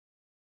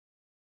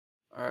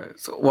All right,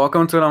 so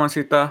welcome to La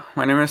Masita.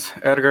 My name is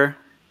Edgar,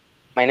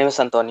 My name is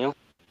Antonio.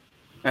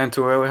 and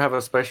today we have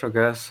a special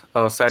guest,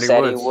 Sadie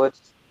Sadie Woods.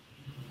 Woods.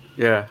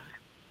 Yeah,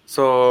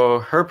 so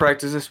her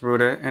practice is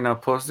rooted in a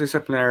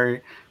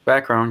post-disciplinary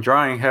background,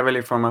 drawing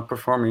heavily from a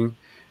performing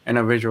and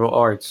a visual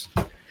arts.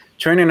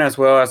 Training as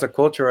well as a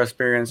cultural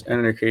experience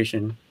and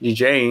education.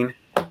 DJing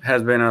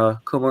has been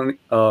a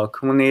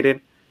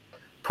culminated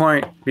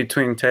point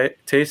between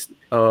taste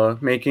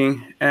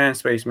making and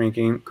space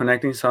making,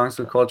 connecting songs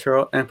to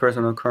cultural and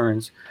personal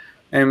currents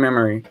and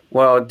memory.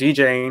 While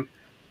DJing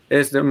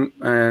is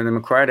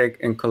democratic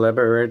and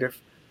collaborative,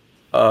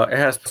 it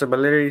has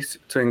possibilities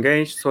to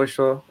engage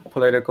social,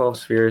 political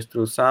spheres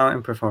through sound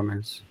and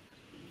performance.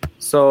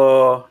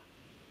 So,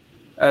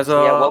 as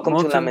So yeah, a welcome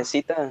to La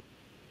multi, Mesita.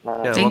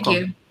 yeah, Thank welcome.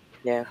 you.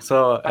 Yeah.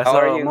 So, as How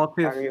are a you?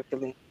 multi, How are you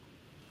feeling?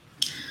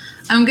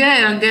 I'm good.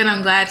 I'm good.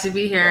 I'm glad to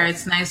be here.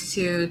 It's nice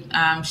to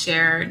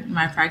share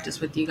my practice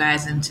with you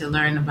guys and to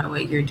learn about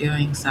what you're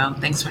doing. So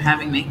thanks for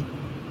having me.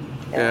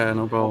 Yeah, yeah,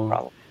 no no problem.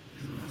 problem.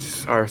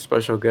 Our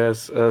special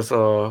guest,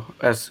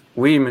 as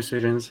we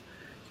musicians,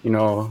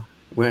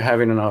 we're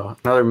having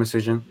another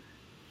musician.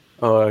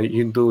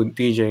 You do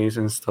DJs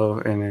and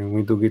stuff, and then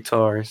we do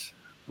guitars,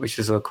 which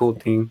is a cool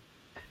thing.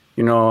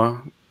 You know,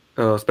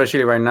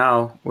 especially right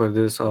now with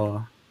this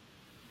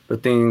the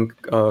thing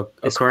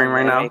This occurring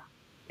right pandemic. now.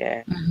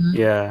 Yeah. Hmm.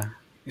 Yeah,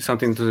 it's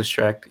something to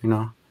distract.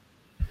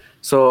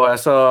 So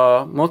as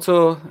a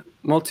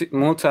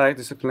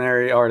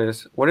multidisciplinary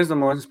artist, what is the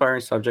most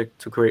inspiring subject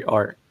to create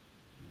art?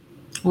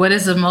 What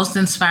is the most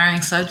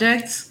inspiring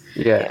subject?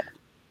 Yeah. Yeah.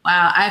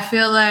 Wow, I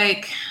feel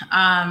like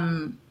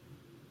um,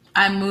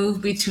 I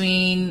move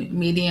between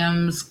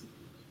mediums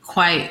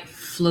quite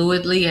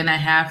fluidly, and I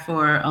have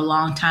for a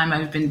long time.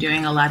 I've been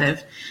doing a lot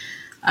of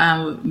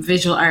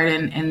visual art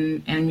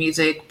and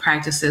music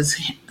practices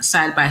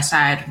side by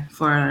side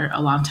for a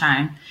long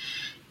time.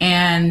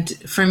 And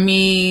for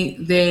me,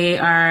 they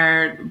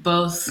are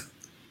both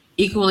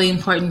equally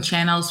important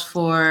channels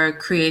for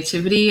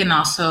creativity and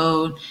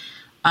also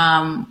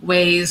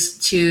ways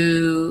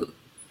to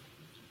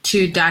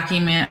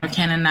document or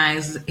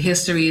canonize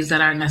histories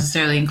that aren't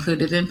necessarily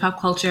included in pop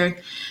culture,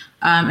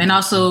 and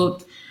also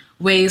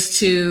ways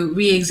to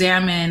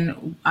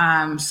re-examine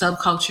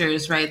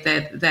subcultures, right?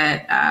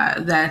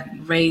 That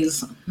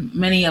raise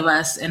many of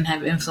us and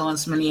have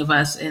influenced many of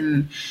us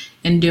in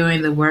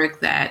doing the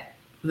work that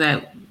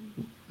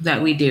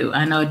that we do.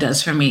 I know it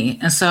does for me,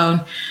 and so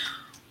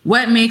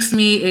what makes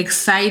me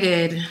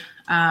excited,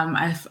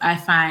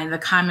 I find the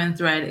common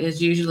thread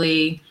is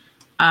usually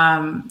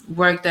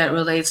work that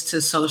relates to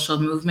social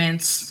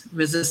movements,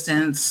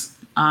 resistance,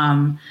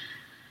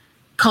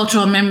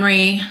 cultural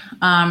memory,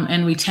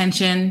 and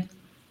retention,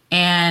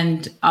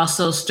 and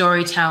also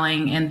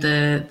storytelling and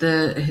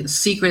the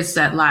secrets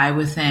that lie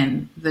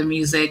within the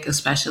music,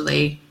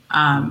 especially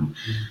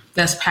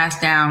that's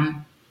passed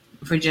down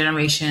for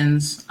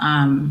generations.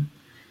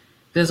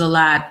 There's a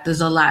lot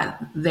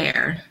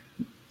there.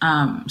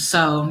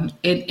 So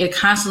it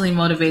constantly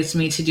motivates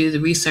me to do the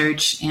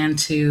research and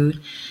to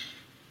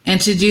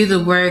do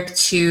the work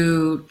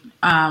to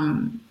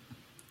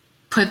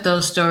put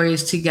those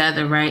stories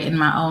together, right, in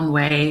my own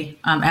way,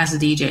 as a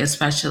DJ,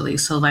 especially.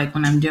 So, like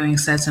when I'm doing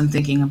sets, I'm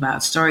thinking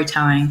about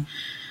storytelling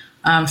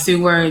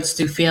through words,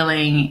 through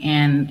feeling,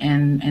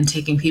 and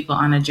taking people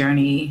on a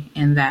journey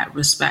in that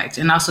respect,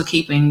 and also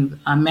keeping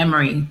a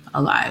memory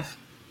alive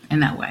in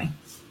that way.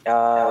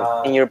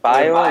 In your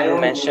bio, you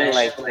mentioned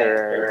like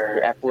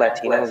your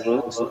Afro-Latino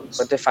roots.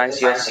 What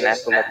defines you as an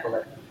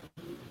Afro-Latino?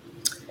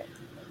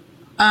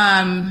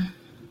 Um,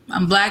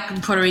 I'm Black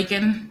and Puerto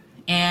Rican,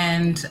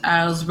 and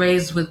I was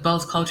raised with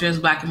both cultures: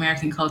 Black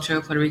American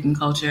culture, Puerto Rican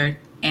culture,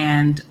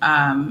 and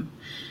my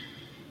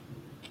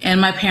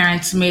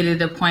parents made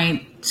it a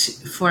point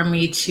for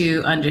me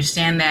to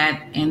understand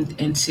that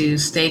and to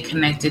stay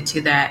connected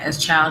to that,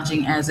 as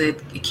challenging as it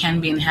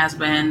can be and has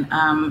been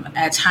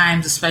at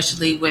times,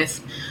 especially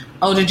with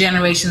older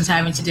generations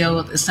having to deal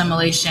with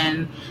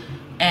assimilation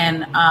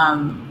and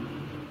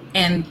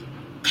and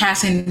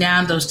passing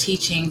down those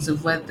teachings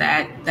of what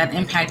that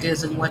impact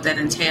is and what that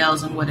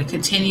entails and what it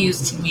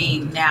continues to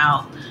mean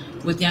now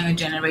with younger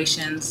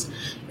generations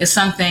is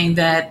something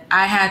that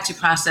I had to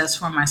process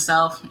for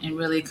myself and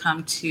really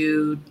come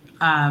to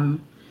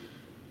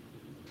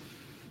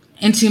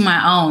into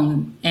my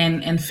own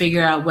and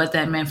figure out what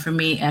that meant for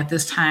me at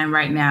this time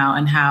right now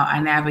and how I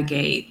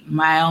navigate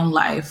my own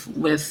life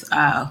with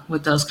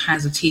those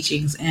kinds of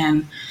teachings.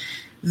 And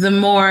the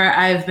more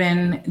I've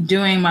been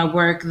doing my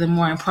work, the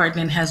more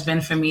important it has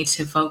been for me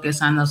to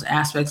focus on those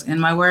aspects in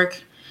my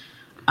work,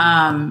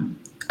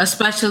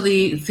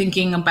 especially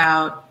thinking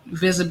about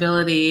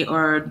visibility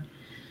or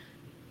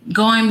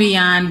going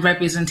beyond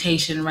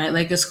representation, right?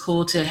 Like it's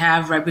cool to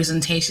have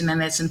representation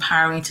and it's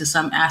empowering to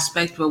some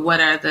aspect, but what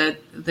are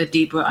the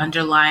deeper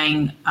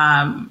underlying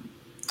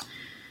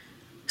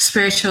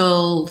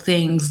spiritual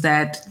things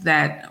that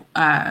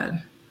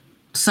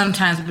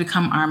sometimes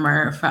become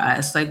armor for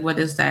us? Like what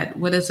is that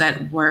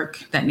work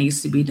that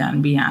needs to be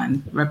done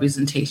beyond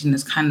representation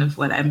is kind of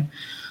what I'm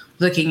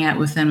looking at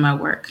within my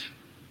work.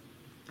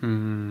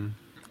 Mm.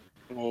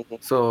 Amazing.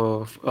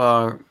 So,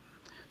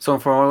 so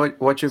for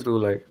what you do,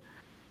 like,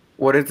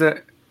 what is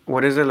it?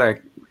 What is it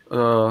like?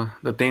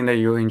 The thing that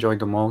you enjoy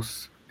the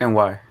most, and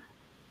why?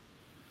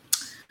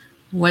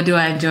 What do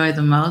I enjoy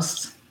the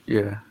most?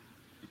 Yeah.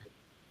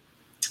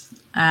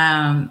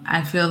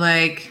 I feel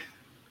like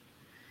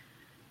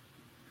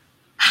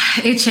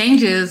it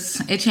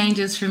changes. It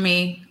changes for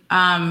me.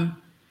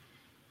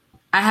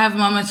 I have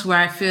moments where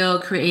I feel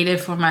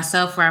creative for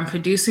myself, where I'm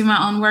producing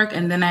my own work,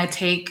 and then I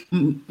take,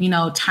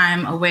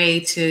 time away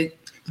to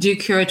do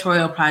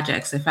curatorial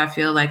projects if I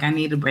feel like I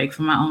need a break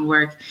from my own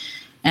work,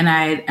 and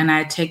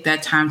I take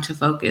that time to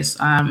focus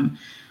on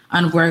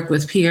work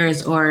with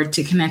peers or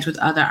to connect with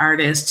other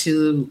artists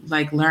to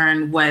like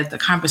learn what the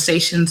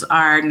conversations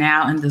are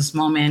now in this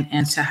moment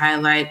and to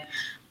highlight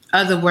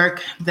other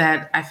work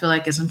that I feel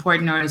like is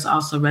important or is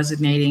also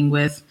resonating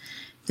with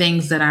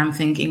things that I'm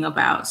thinking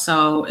about.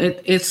 So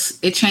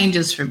it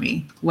changes for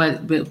me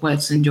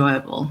what's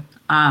enjoyable.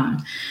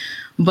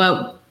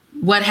 But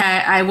what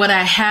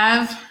I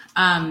have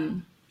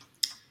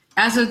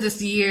as of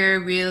this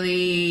year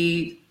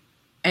really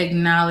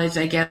acknowledged,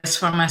 I guess,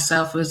 for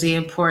myself was the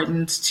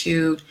importance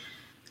to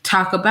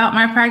talk about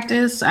my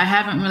practice. I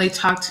haven't really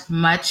talked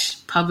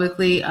much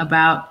publicly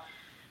about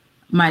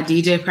my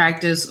DJ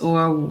practice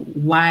or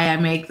why I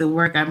make the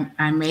work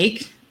I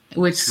make,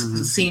 which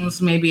Mm-hmm.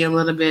 seems maybe a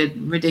little bit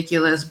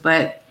ridiculous,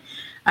 but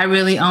I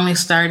really only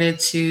started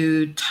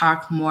to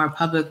talk more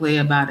publicly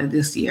about it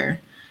this year.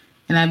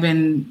 And I've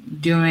been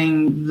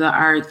doing the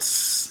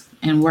arts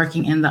and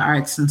working in the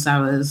arts since I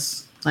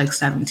was like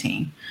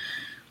 17.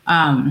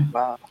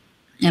 Wow.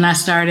 And I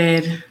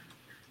started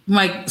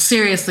I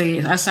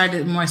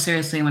started more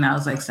seriously when I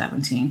was like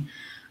 17.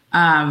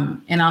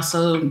 And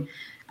also,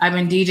 I've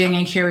been DJing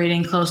and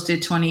curating close to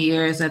 20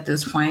 years at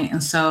this point.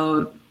 And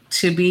so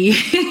to be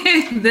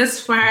this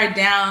far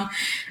down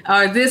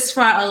or this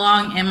far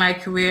along in my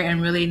career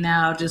and really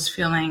now just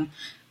feeling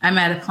I'm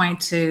at a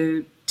point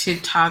to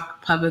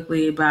talk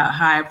publicly about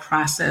how I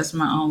process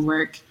my own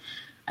work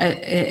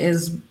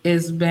is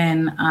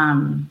been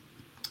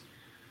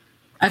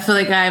I feel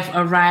like I've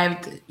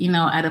arrived,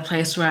 at a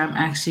place where I'm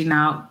actually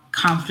now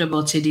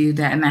comfortable to do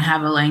that, and I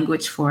have a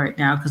language for it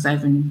now because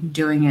I've been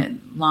doing it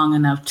long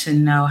enough to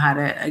know how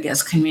to, I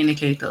guess,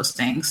 communicate those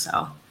things.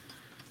 So,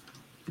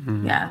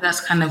 yeah, that's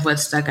kind of what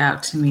stuck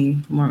out to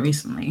me more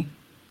recently.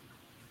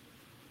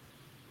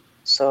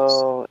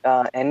 So,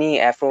 any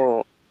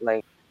Afro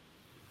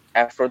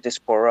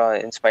diaspora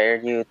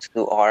inspired you to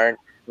do art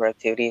or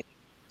activity,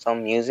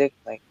 some music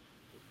like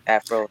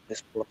Afro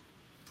diaspora?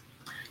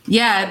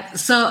 Yeah.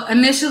 So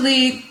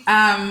initially,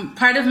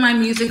 part of my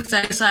music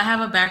study. So I have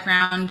a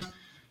background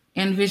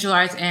in visual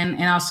arts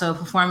and also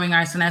performing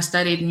arts, and I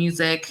studied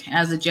music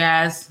as a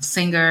jazz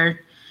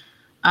singer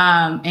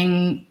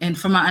and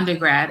from my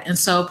undergrad. And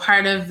so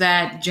part of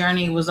that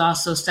journey was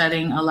also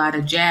studying a lot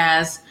of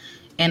jazz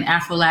and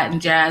Afro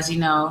Latin jazz.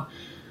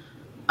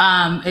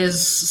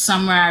 Is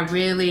somewhere I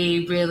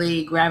really,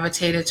 really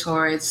gravitated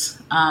towards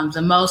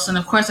the most. And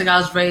of course, like I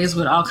was raised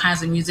with all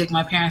kinds of music.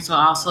 My parents were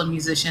also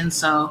musicians,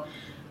 so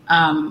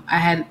I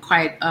had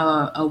quite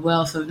a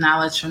wealth of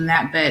knowledge from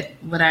that. But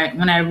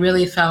when I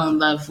really fell in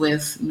love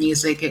with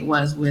music, it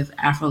was with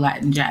Afro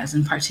Latin jazz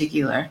in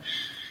particular.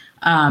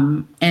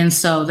 And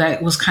so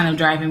that was kind of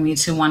driving me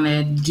to want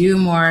to do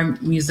more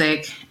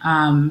music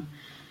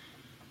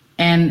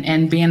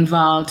and be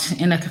involved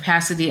in a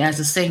capacity as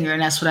a singer.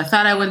 And that's what I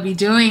thought I would be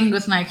doing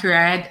with my career.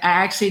 I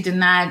actually did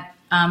not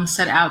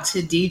set out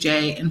to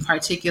DJ in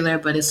particular,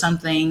 but it's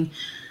something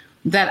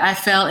that I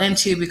fell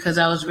into because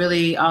I was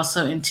really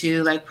also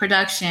into like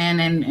production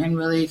and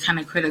really kind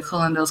of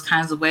critical in those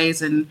kinds of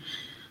ways. And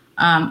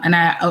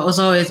I was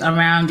always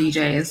around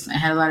DJs. I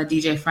had a lot of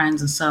DJ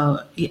friends. And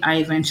so I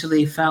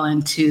eventually fell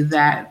into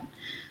that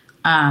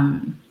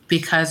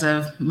because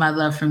of my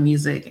love for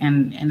music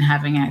and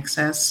having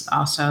access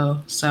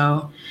also.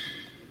 So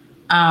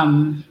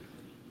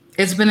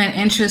it's been an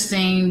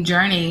interesting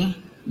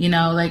journey,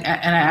 like,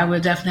 and I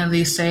would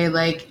definitely say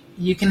like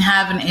you can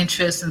have an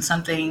interest in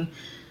something,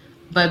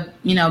 but,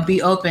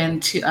 be open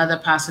to other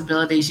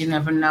possibilities. You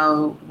never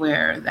know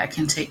where that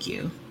can take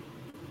you,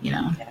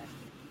 Yeah.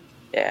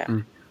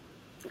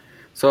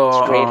 So,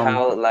 It's great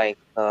how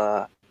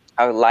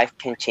life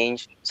can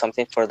change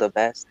something for the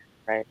best,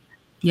 right?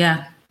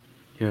 Yeah.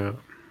 yeah,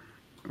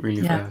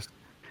 really Yeah. fast.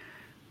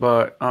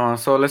 But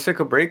so let's take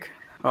a break.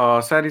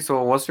 Sadie,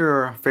 so what's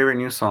your favorite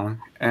new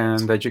song and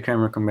that you can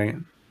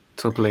recommend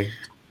to play?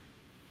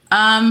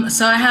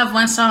 So I have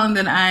one song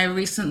that I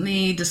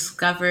recently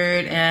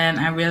discovered and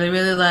I really,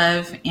 really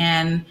love.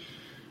 And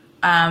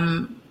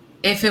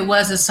if it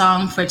was a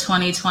song for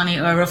 2020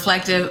 or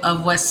reflective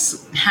of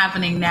what's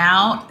happening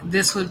now,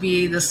 this would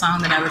be the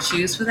song that I would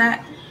choose for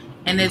that.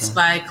 And it's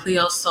by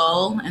Cleo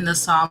Soul, and the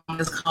song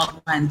is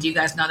called When. Do you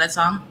guys know that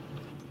song?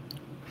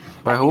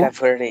 By I think who? I've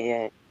heard it,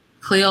 yeah.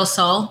 Cleo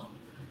Soul?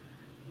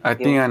 I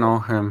think I know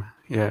him.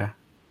 Yeah.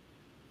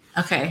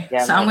 Okay.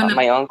 Yeah, So I'm going to.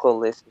 my uncle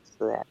listens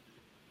to that.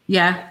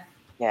 Yeah.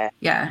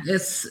 Yeah,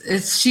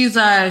 it's she's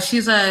a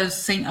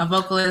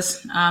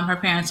vocalist. Her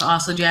parents are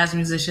also jazz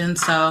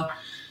musicians, so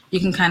you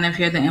can kind of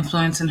hear the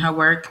influence in her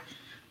work.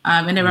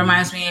 And it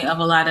reminds me of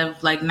a lot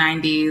of like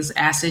 '90s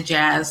acid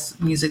jazz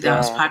music that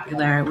was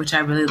popular, which I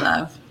really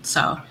love.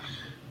 So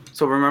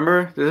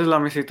remember, this is La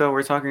Mesita.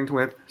 We're talking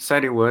with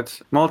Sadie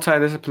Woods,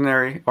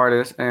 multidisciplinary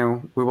artist,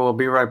 and we will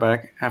be right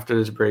back after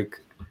this break.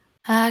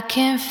 I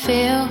can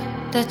feel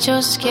that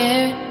you're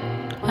scared.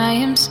 I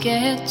am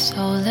scared,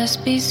 so let's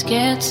be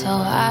scared so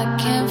I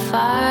can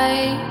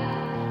fight.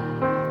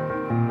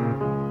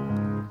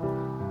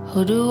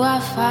 Who do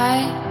I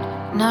fight?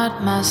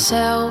 Not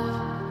myself.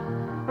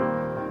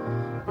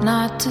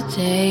 Not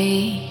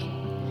today.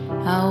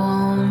 I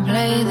won't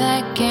play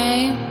that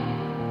game.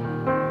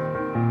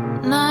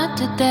 Not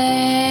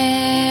today.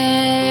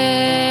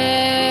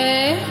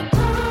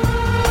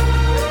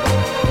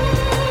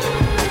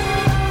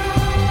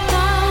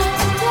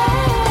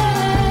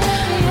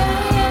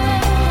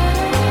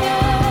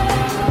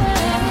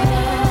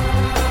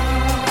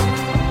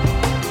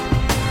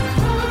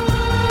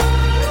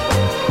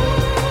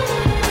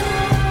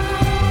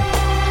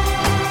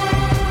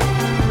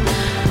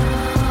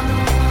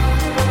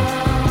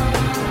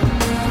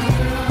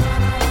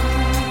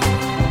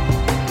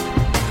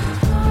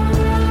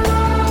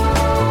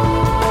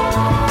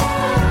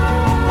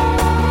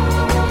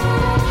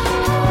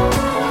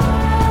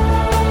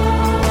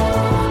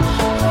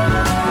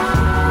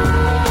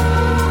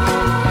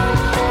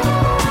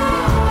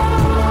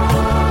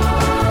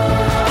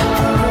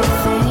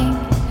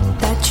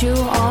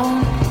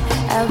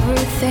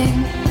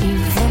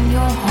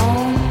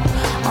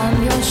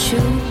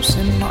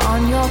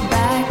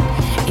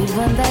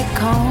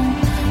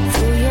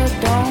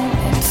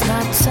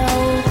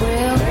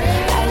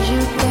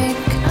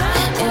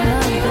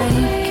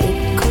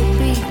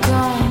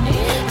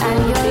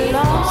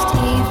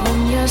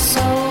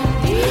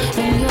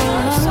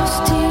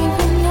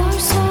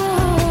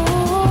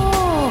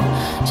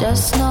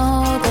 Just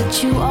know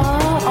that you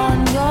are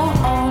on your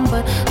own,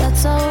 but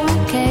that's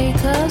okay,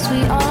 'cause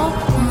we are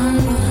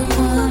one.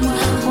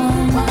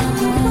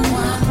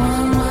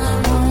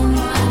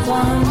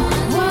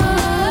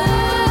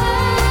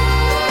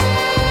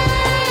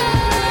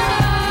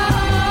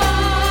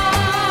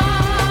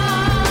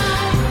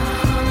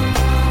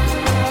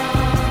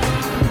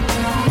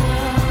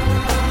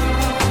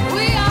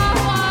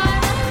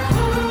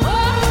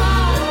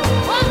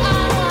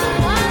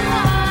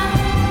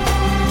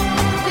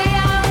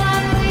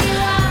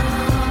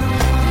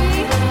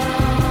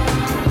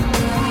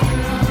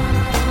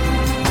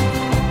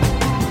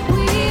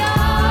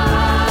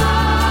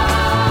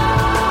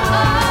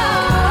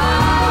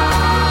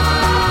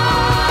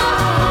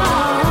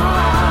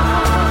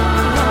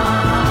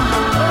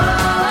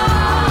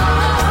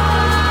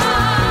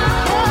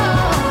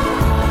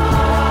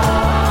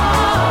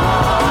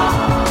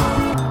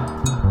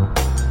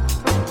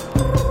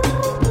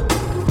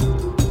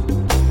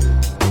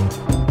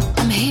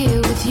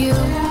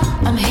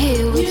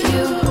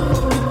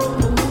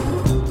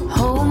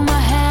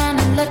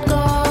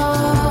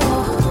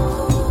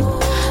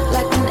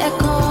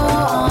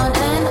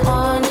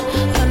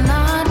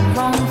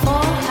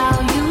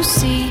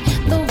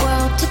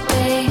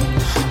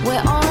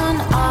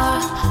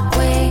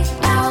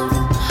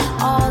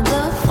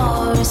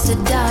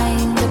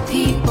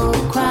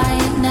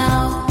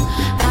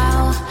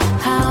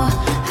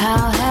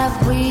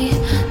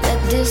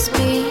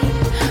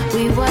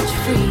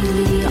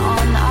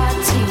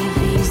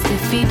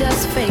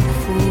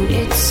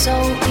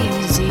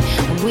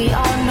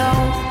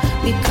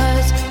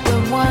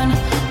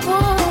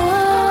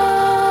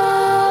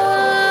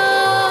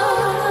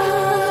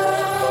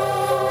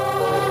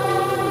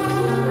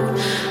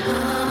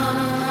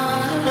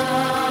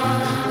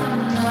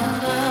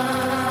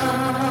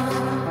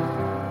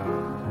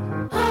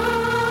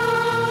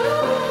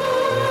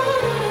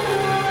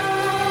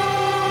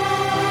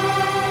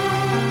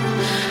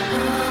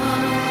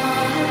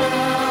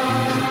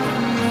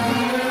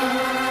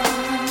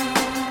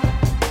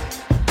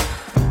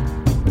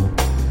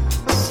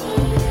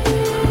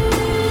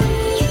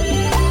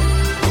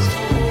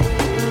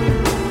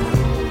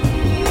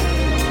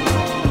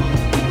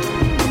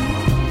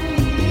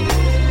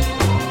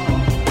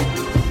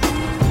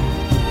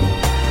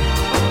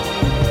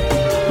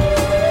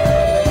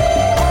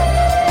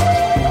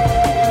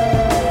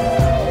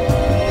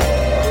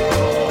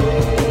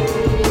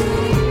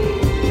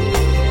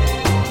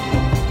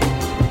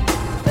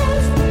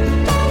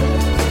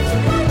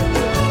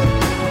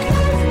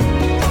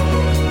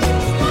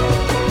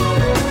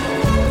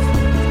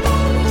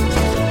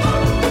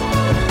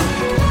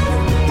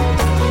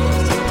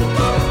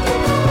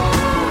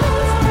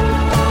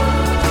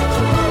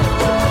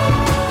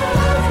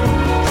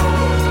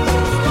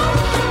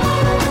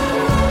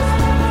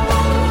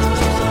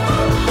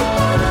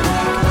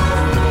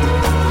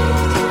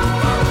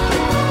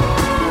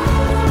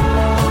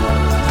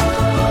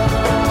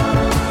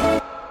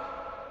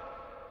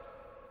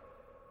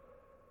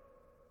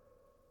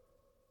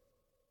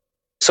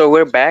 So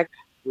we're back.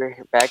 We're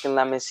back in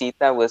La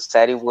Mesita with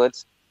Sadie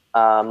Woods.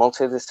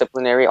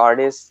 multidisciplinary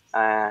artist.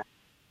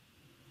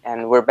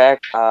 And we're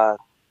back. I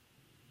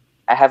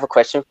have a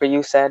question for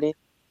you, Sadie.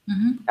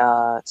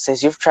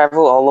 Since you've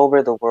traveled all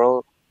over the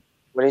world,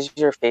 what is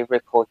your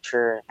favorite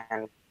culture,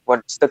 and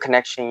what's the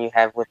connection you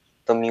have with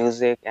the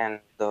music and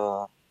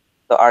the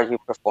art you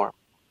perform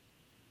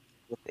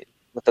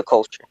with the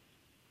culture?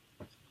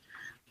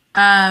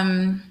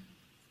 I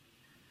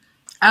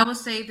would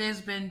say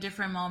there's been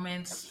different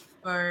moments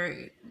for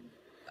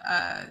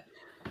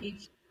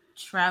each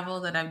travel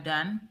that I've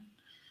done.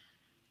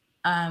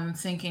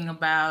 Thinking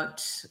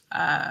about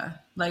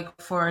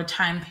like for a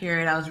time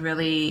period, I was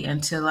really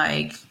into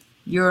like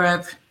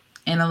Europe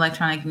and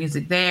electronic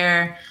music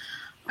there,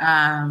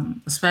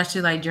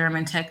 especially like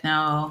German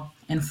techno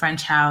and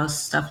French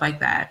house, stuff like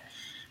that.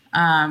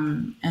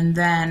 And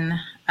then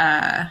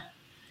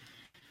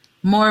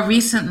more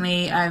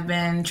recently, I've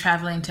been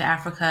traveling to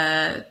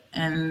Africa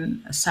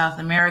and South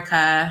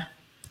America.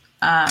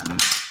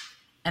 And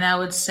I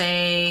would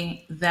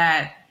say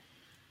that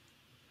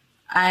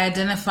I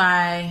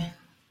identify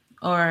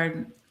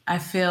or I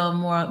feel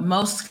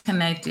most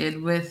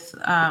connected with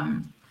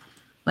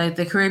like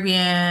the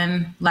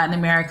Caribbean, Latin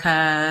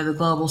America, the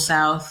global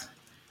South,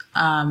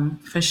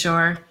 for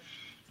sure.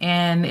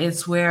 And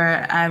it's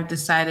where I've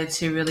decided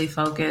to really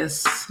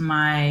focus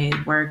my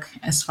work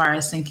as far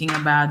as thinking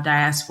about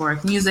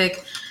diasporic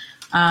music,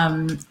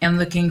 and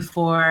looking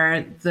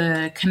for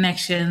the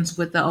connections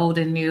with the old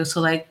and new. So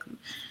like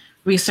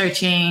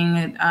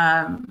researching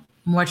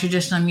more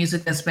traditional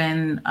music that's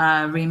been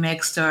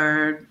remixed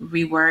or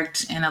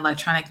reworked in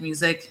electronic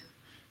music,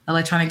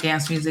 electronic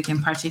dance music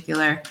in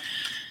particular.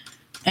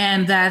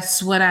 And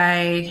that's what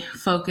I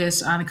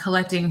focus on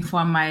collecting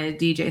for my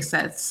DJ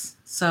sets.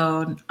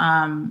 So,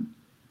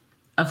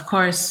 of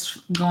course,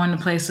 going to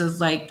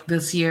places like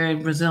this year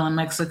in Brazil and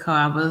Mexico,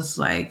 I was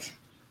like,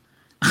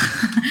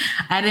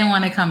 I didn't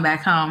want to come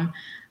back home,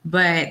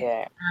 but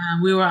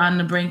we were on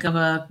the brink of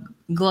a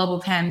global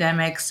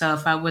pandemic. So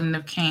if I wouldn't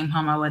have came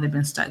home, I would have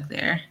been stuck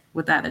there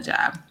without a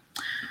job.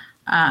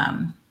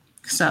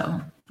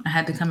 So I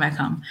had to come back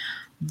home.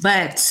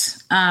 But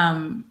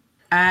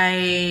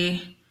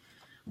I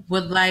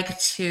would like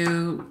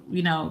to,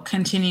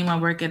 continue my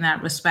work in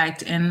that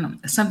respect. And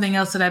something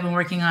else that I've been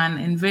working on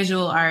in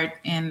visual art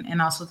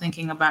and also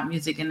thinking about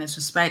music in this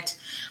respect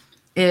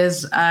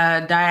is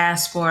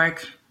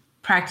diasporic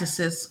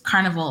practices,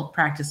 carnival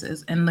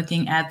practices, and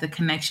looking at the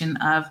connection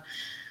of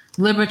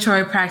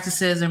liberatory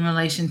practices in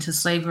relation to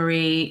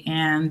slavery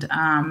and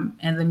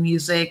the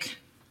music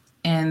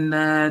and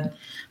the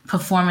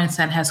performance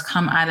that has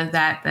come out of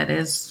that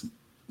is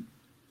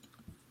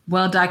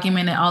well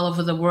documented all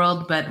over the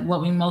world. But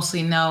what we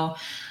mostly know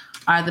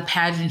are the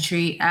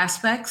pageantry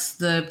aspects,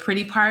 the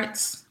pretty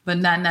parts, but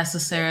not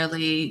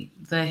necessarily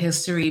the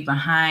history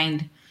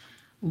behind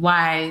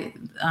why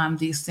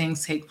these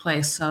things take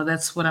place. So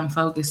that's what I'm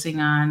focusing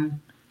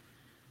on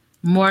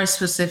more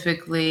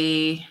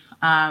specifically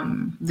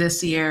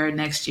this year,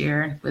 next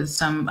year, with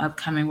some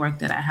upcoming work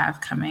that I have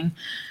coming.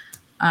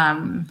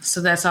 So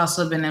that's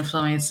also been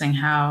influencing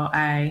how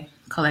I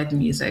collect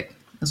music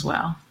as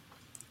well.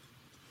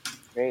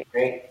 Great.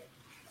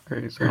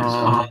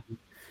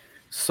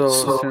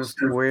 So since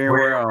we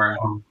are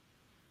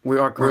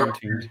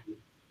quarantined,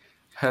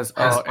 has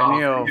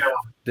any of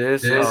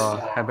this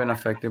have been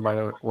affected by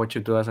what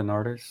you do as an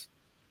artist?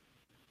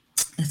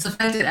 It's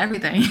affected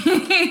everything.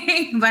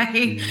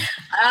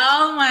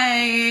 All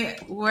my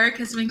work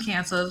has been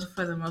canceled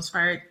for the most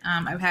part.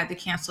 I've had to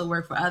cancel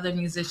work for other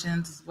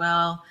musicians as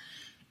well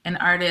and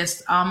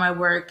artists. All my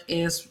work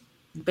is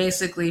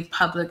basically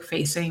public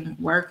facing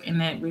work,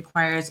 and it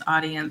requires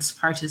audience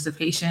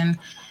participation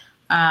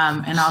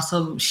and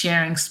also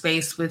sharing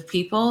space with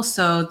people.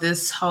 So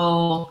this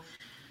whole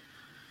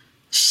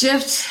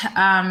shift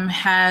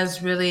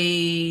has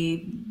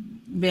really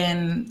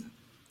been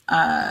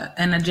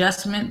an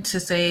adjustment, to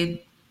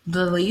say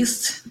the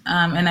least.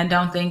 And I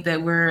don't think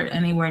that we're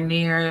anywhere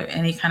near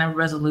any kind of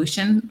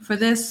resolution for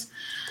this.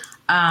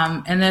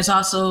 And there's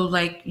also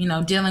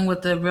dealing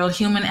with the real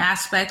human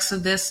aspects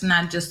of this,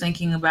 not just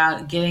thinking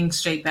about getting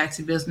straight back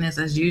to business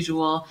as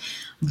usual,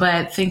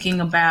 but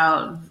thinking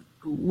about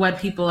what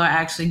people are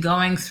actually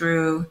going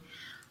through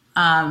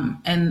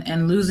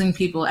and losing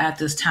people at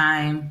this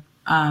time,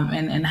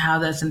 and how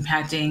that's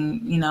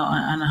impacting,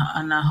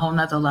 on a whole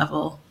nother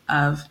level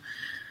of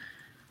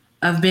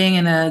being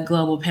in a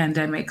global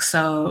pandemic.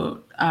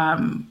 So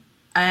I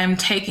am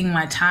taking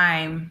my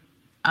time,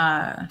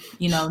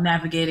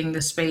 navigating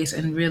the space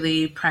and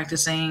really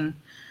practicing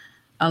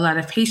a lot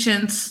of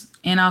patience,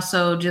 and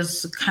also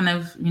just kind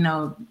of,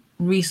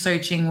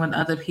 researching what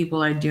other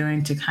people are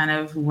doing to kind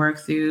of work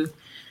through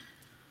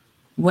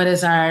what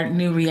is our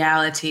new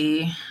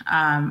reality,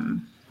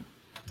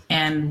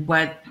 and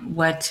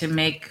what to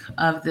make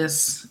of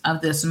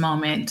this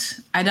moment.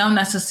 I don't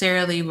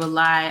necessarily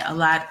rely a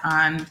lot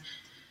on,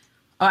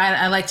 or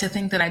I like to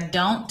think that I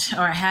don't,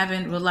 or I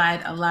haven't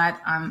relied a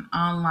lot on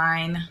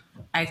online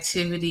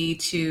activity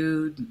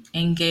to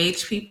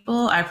engage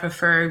people. I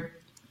prefer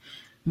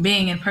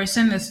being in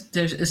person is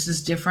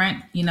just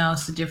different.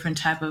 It's a different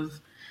type of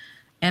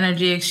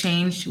energy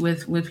exchange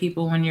with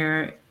people when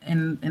you're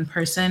in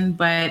person.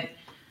 But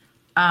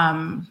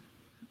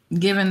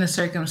given the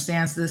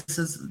circumstance,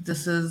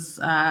 this is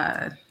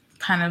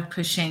kind of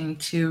pushing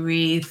to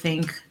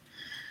rethink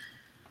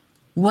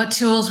what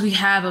tools we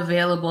have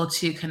available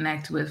to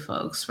connect with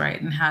folks, right?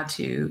 And how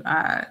to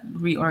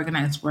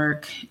reorganize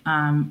work,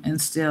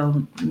 and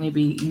still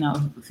maybe,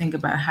 think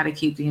about how to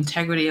keep the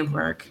integrity of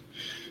work,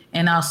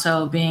 and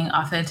also being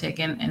authentic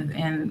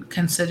and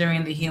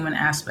considering the human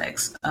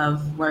aspects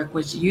of work,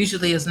 which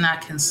usually is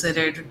not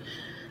considered,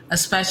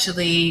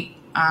 especially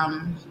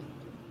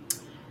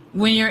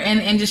when you're in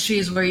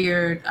industries where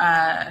you're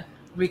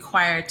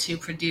required to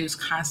produce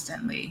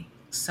constantly.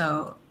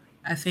 So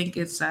I think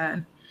it's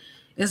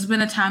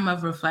been a time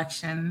of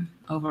reflection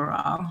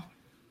overall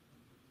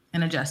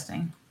and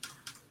adjusting.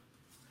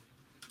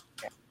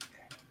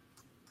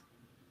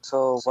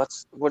 So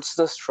what's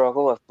the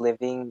struggle of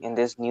living in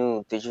this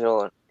new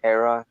digital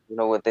era,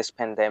 with this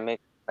pandemic?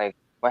 Like,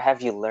 what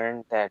have you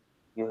learned that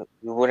you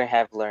wouldn't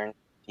have learned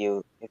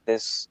if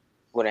this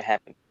wouldn't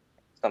happen?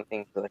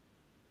 Something good.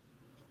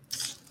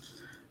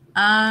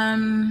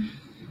 I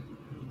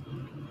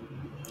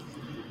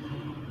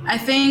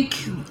think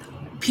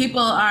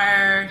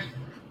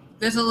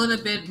there's a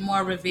little bit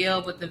more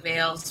reveal with the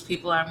veils.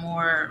 People are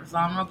more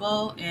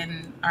vulnerable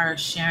and are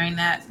sharing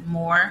that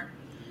more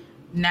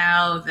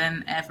now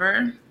than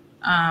ever,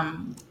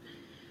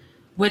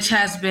 which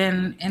has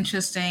been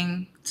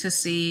interesting to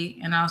see,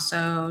 and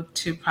also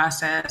to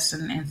process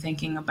and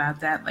thinking about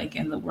that, like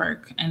in the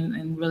work,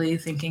 and really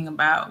thinking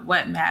about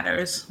what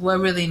matters, what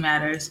really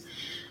matters,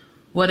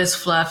 what is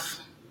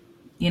fluff,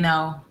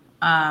 and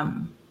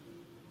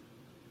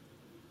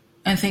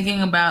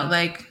thinking about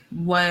like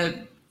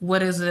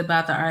what is it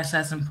about the arts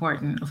that's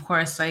important. Of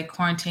course, like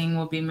quarantine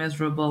will be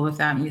miserable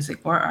without music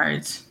or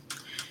art.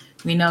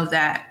 We know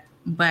that,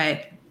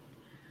 but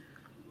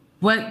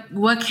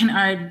what can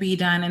art be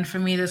done? And for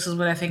me, this is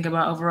what I think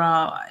about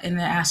overall in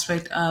the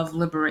aspect of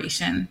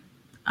liberation,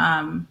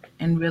 and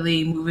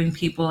really moving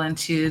people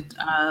into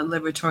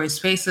liberatory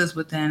spaces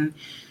within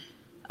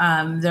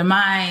their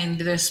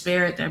mind, their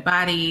spirit, their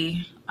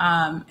body,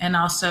 and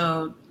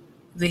also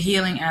the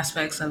healing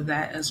aspects of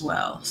that as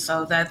well.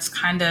 So that's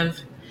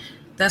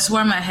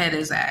where my head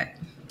is at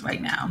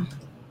right now.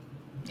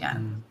 Yeah.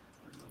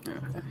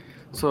 Yeah.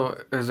 So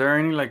is there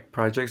any like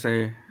projects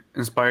that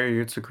inspire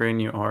you to create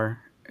new art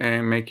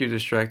and make you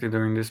distracted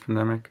during this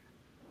pandemic?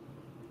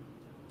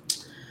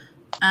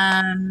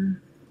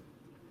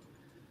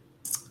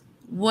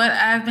 What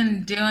I've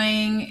been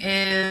doing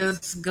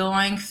is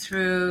going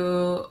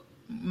through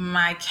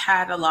my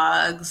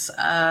catalogs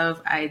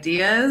of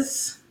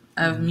ideas,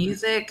 of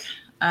music,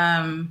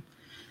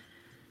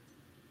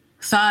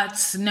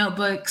 thoughts,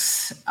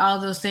 notebooks, all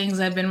those things.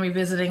 I've been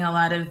revisiting a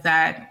lot of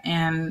that,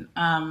 and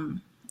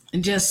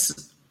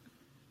just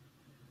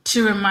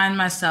to remind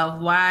myself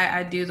why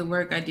I do the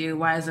work I do.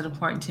 Why is it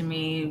important to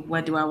me?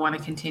 What do I want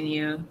to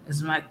continue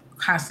is my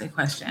constant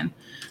question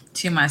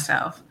to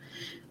myself.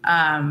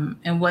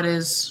 And what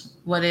is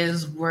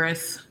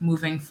worth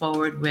moving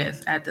forward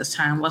with at this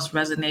time? What's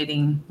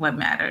resonating? What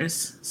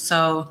matters?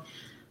 So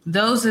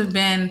those have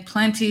been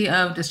plenty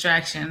of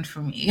distraction for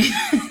me.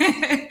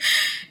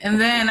 And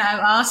then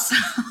I've also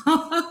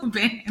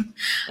been,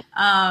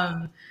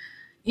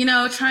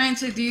 trying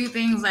to do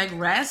things like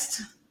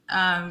rest,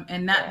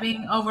 and not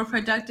being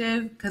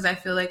overproductive, because I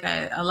feel like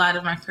a lot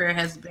of my career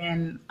has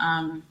been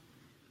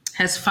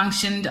has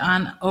functioned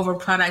on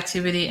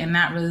overproductivity and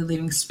not really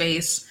leaving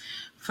space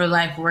for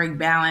life-work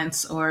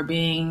balance, or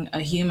being a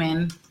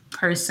human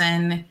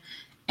person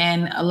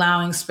and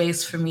allowing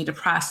space for me to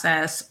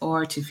process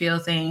or to feel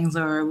things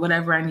or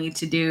whatever I need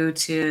to do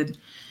to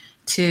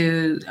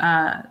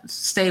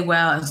stay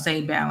well and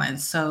stay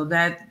balanced. So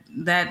that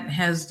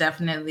has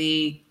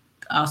definitely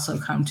also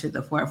come to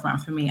the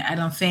forefront for me. I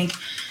don't think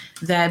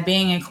that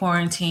being in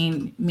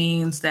quarantine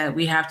means that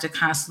we have to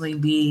constantly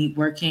be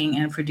working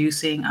and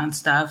producing on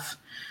stuff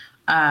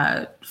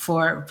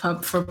for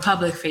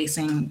public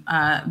facing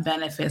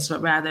benefits,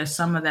 but rather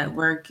some of that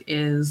work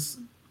is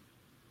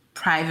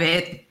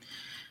private,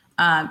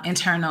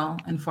 internal,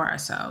 and for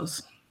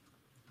ourselves.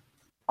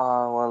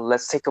 Well,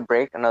 let's take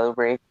another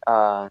break.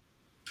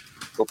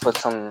 We'll put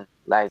some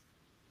like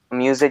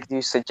music. Do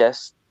you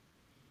suggest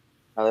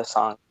another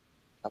song?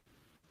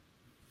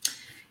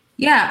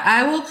 Yeah,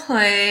 I will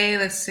play.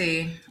 Let's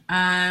see.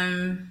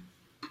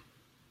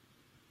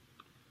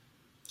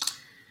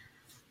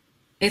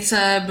 It's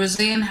a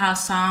Brazilian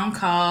house song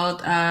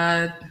called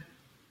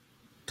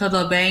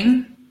Todo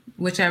Bem,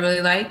 which I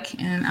really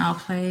like, and I'll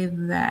play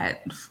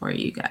that for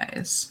you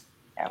guys.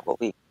 Yeah, we'll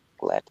be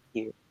glad to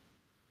hear.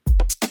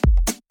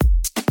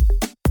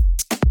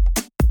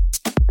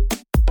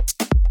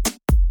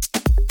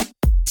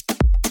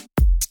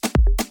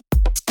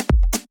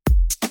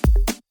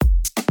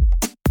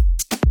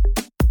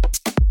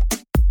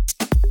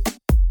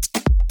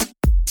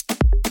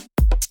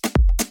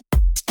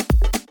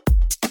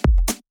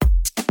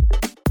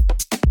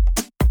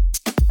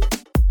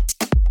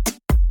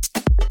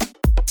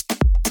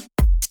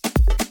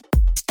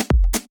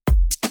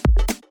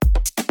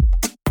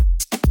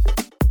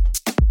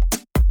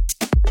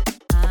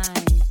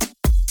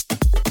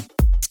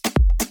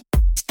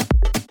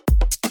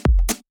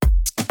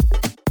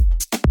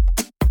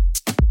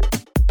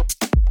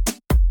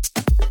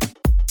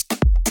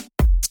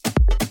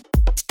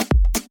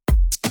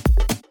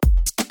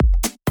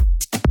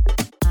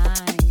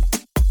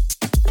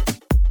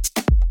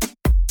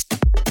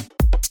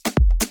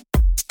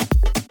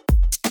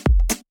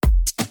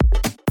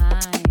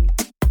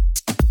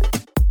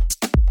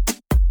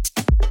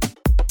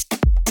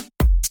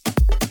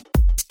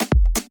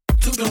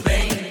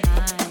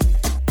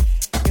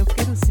 Eu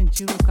quero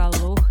sentir o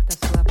calor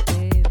da sua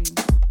pele.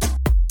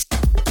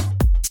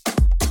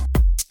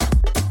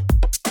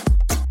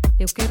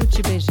 Eu quero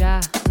te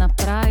beijar na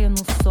praia, no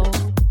sol,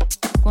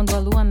 quando a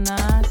lua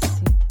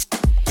nasce.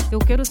 Eu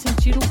quero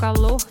sentir o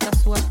calor da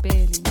sua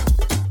pele.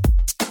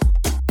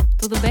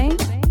 Tudo bem?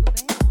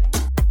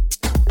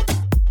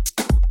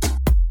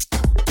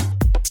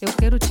 Eu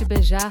quero te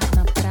beijar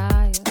na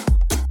praia.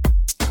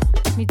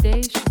 Me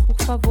deixe, por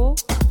favor.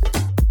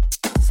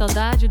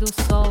 Saudade do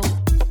sol.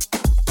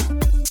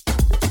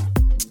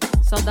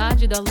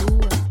 Saudade da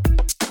lua.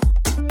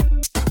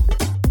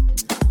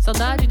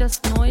 Saudade das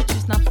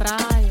noites na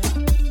praia.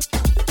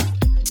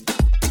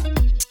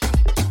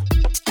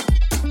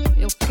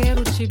 Eu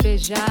quero te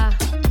beijar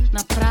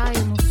na praia,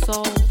 no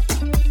sol.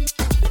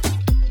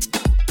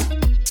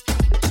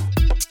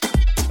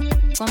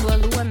 Quando a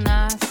lua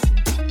nasce,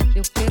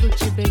 eu quero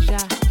te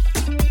beijar.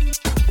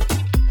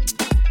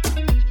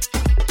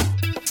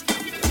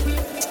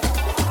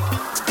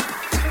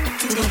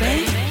 Tudo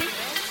bem?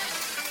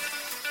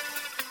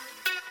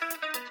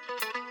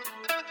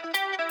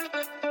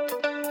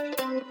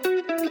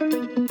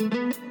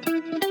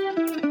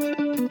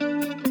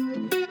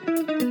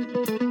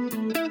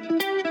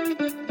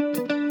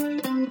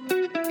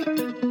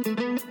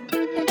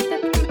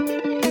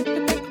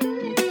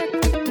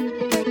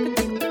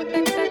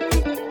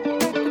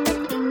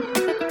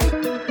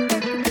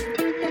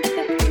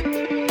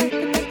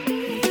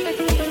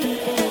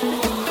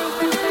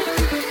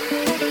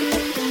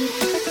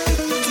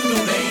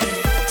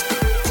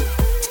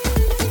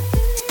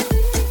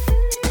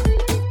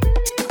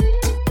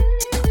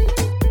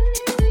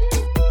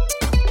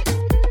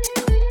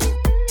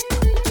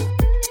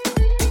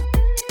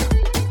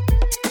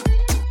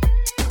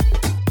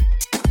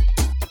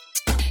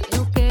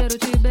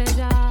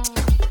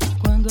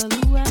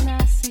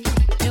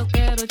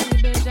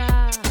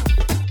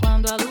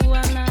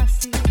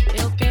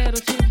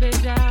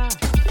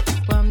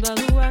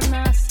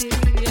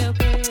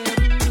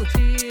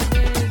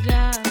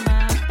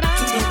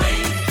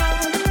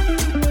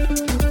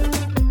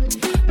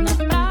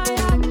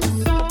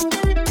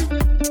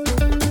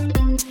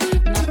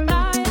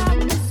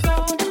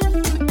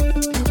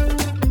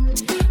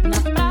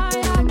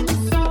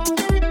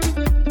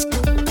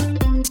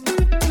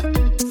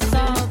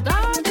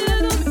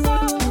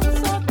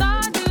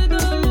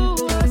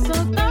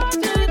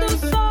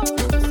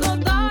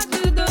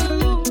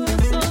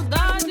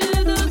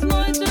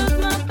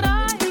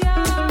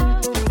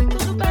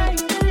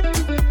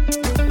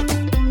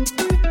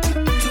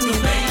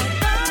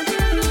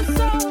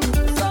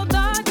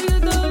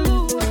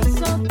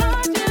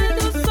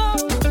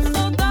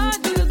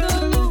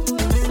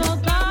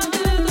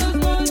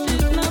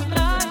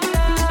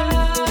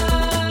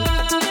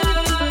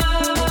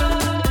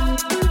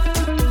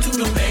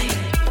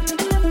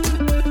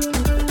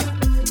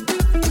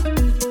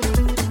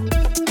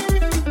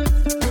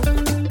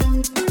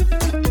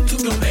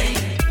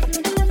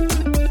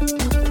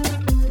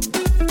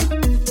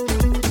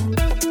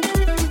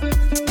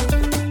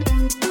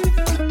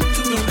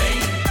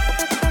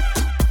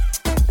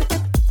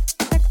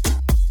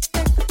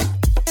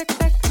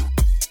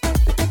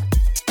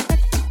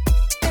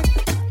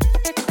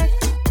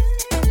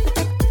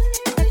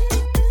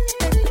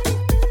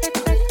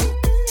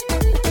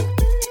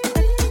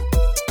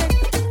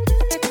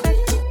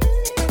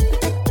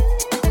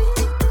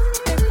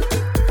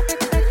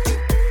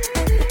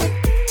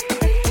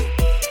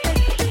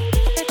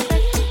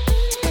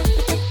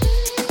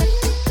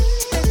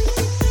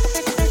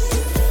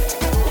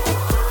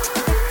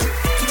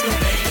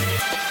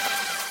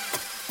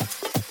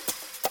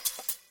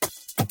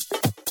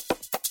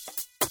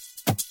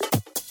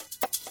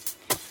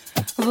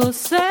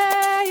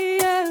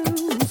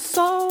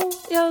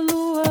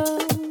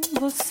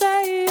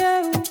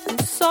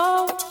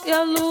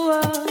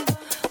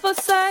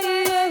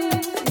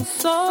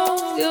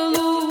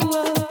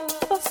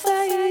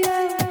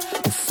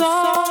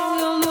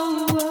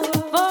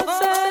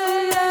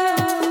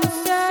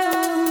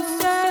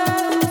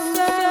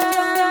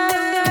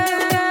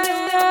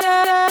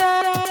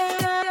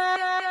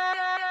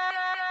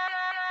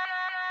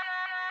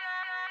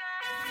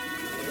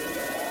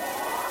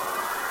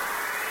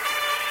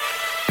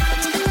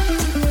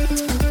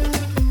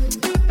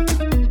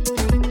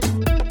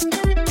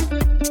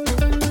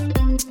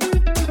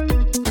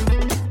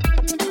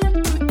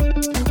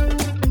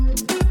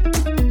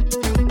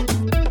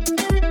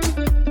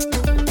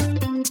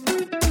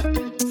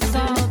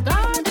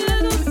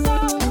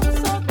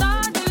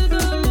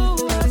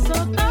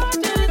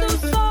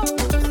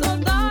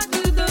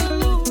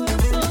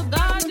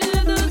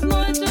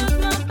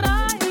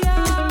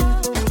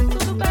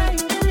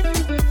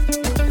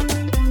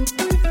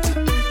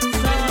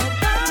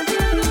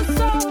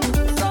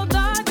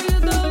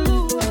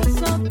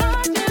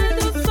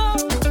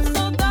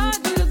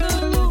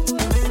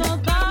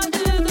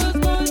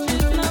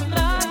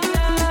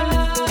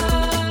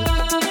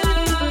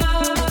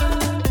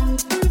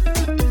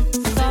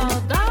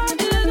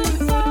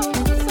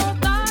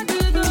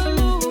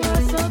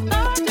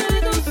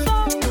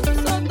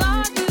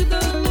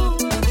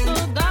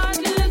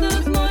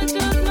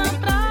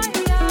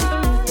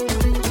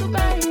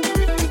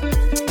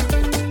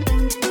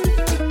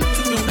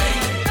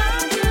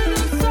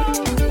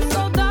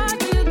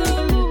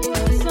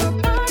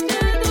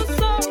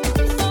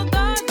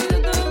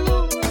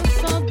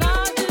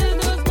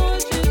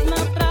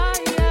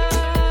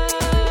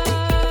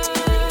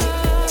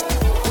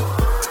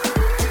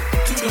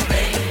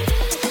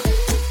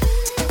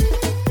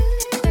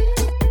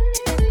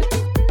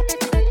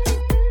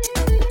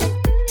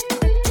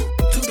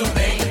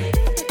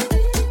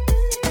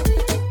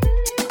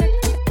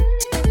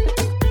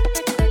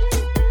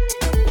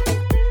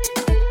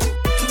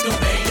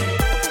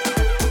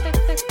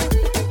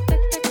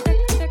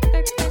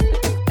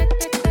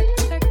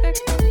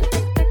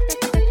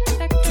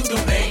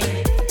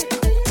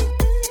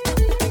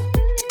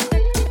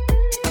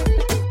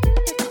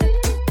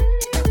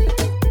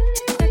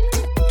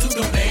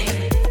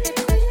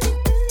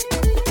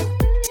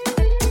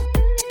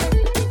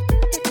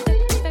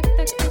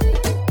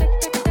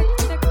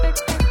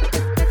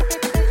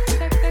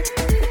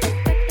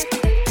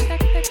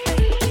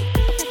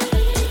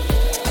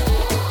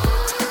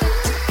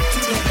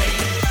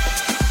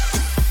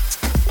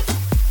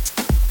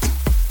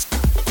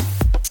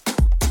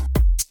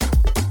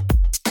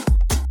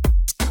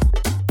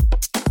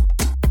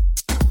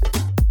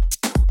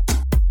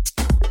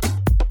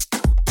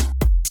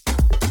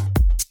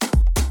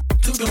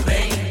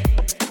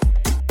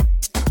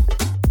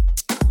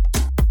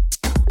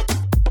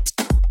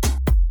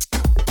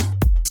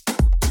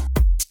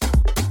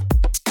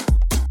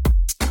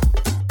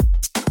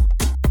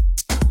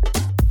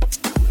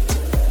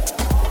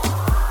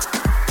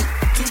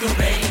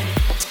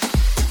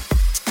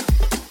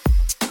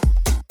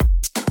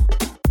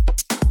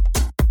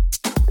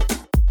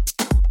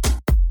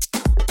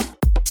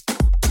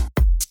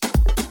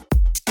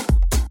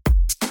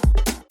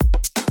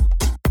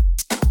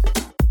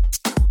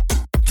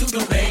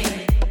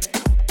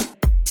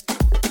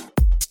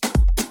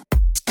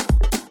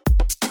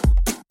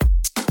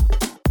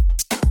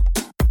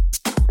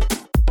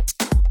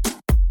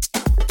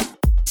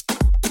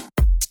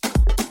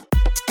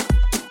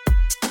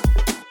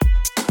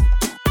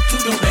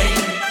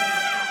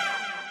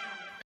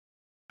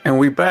 And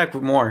we back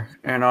with more.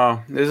 And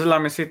this is La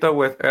Mesita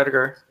with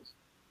Edgar.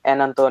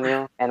 And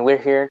Antonio. And we're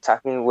here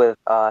talking with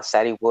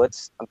Sadie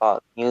Woods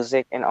about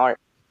music and art.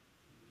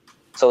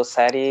 So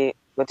Sadie,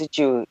 what did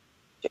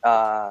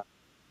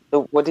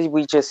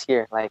we just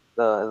hear? Like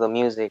the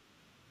music,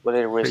 what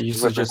it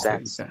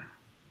represents?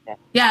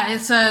 Yeah,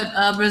 it's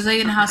a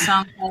Brazilian house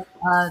song called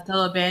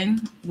Tudo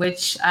Bem,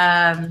 which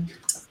I've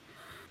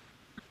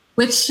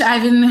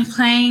been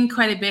playing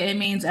quite a bit. It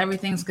means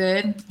everything's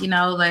good,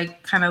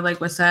 like kind of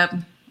like what's up,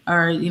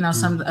 or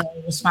some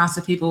response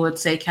that people would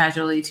say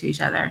casually to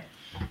each other.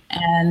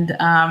 And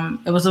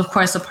it was, of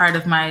course, a part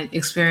of my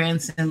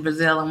experience in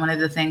Brazil, and one of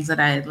the things that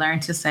I had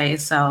learned to say.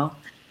 So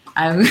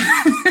I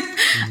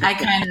I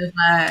kind of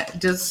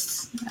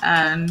just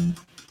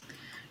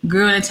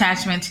grew an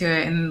attachment to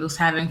it and was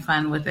having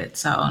fun with it.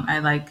 So I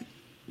like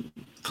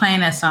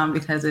playing that song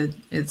because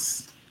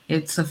it's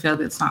a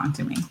feel-good song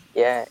to me.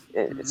 Yeah,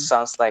 it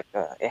sounds like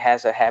it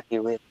has a happy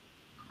rhythm.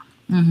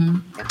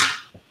 Mm-hmm.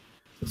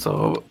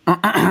 So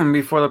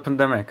before the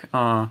pandemic,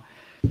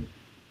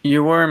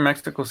 you were in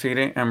Mexico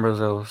City and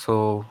Brazil.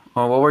 So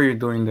what were you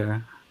doing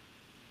there?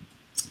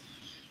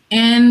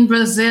 In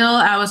Brazil,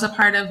 I was a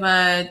part of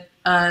a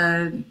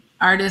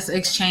artist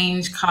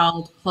exchange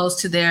called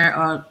Close to There,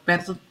 or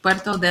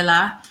Puerto de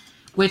La,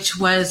 which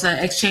was an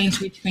exchange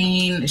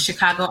between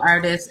Chicago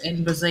artists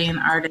and Brazilian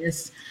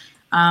artists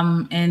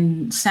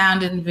in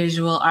sound and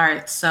visual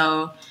arts.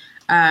 So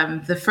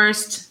the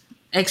first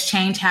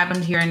exchange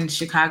happened here in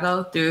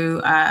Chicago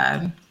through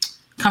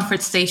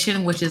Comfort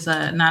Station, which is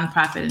a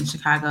nonprofit in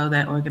Chicago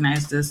that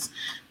organized this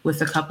with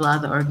a couple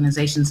other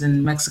organizations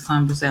in Mexico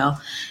and Brazil.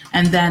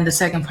 And then the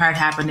second part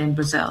happened in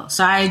Brazil.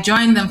 So I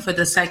joined them for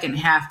the second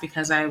half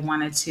because I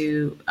wanted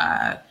to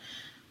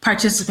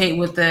participate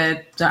with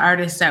the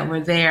artists that were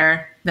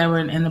there, that were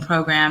in the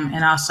program,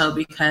 and also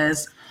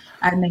because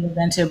I'd never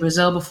been to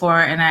Brazil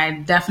before, and I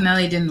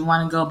definitely didn't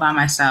want to go by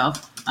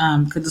myself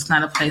because it's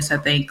not a place I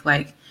think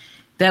like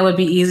that would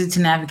be easy to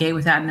navigate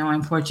without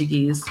knowing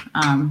Portuguese.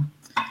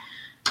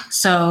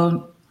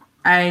 So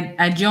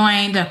I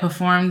joined, I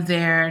performed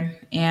there,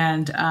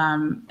 and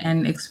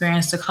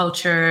experienced the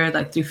culture,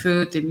 like through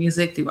food, through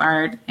music, through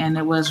art, and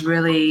it was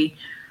really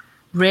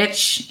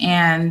rich.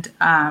 And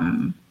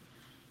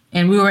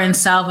we were in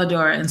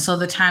Salvador, and so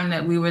the time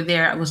that we were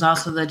there, it was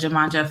also the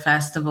Jumanja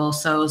Festival,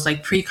 so it was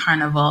like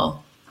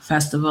pre-carnival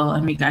festival,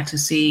 and we got to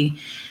see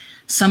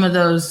some of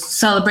those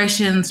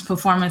celebrations,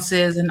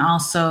 performances, and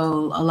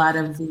also a lot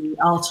of the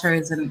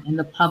altars and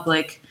the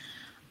public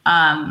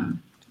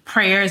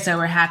prayers that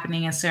were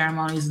happening and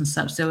ceremonies and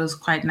stuff. So it was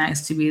quite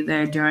nice to be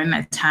there during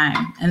that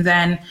time. And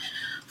then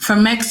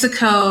from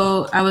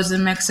Mexico, I was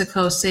in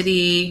Mexico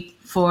City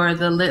for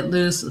the Lit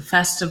Loose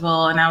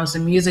Festival, and I was a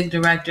music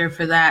director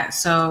for that.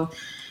 So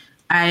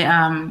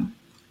I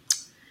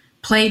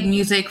played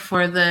music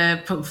for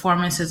the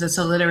performances. It's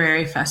a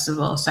literary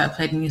festival, so I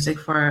played music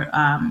for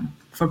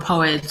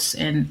poets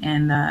and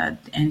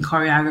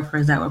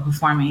choreographers that were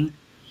performing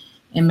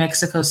in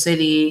Mexico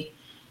City.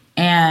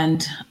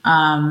 And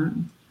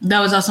that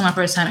was also my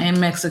first time in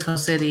Mexico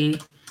City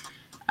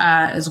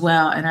as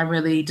well. And I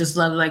really just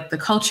loved like the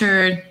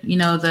culture,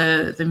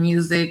 the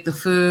music, the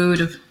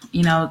food,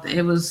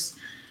 it was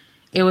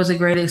a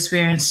great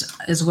experience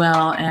as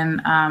well.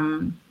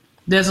 And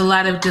there's a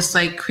lot of just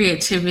like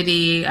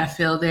creativity, I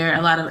feel there.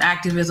 A lot of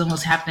activism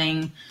was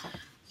happening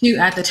too.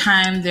 At the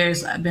time,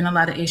 there's been a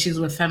lot of issues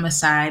with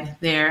femicide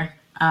there.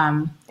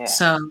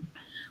 So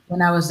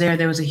when I was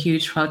there was a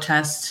huge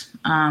protest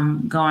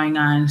going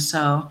on.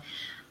 So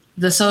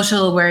the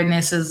social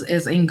awareness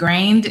is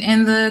ingrained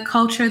in the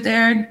culture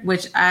there,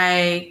 which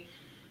I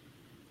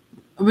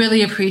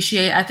really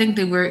appreciate. I think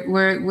that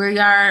we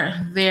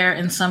are there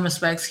in some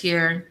respects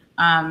here,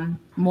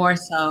 more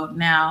so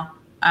now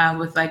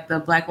with like the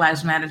Black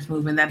Lives Matter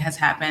movement that has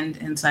happened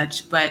and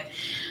such. But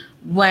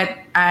what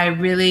I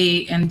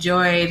really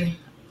enjoyed,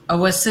 or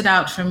what stood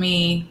out for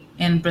me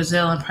in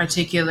Brazil in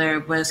particular,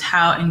 was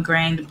how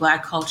ingrained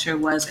Black culture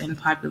was in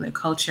popular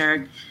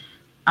culture.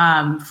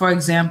 For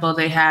example,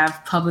 they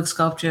have public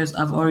sculptures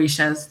of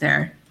Orishas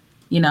there.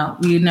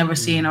 You'd never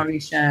see an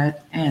Orisha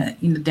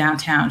in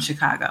downtown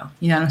Chicago.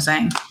 You know what I'm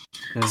saying?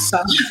 Yeah.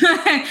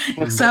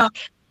 So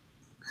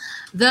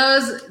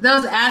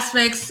those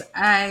aspects,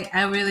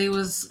 I really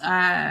was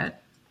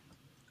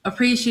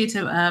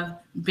appreciative of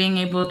being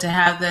able to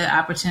have the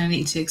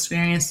opportunity to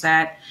experience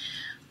that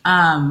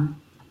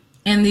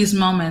in these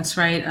moments,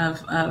 right,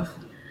 of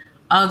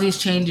all these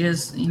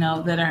changes,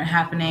 that are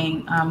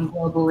happening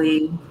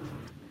globally.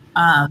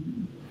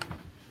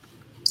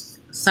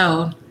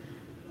 So,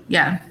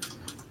 yeah.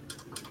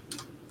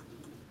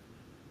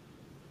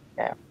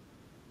 Yeah,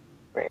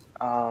 great.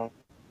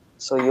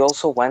 So you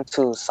also went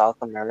to South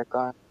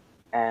America,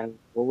 and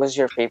what was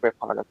your favorite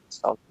part of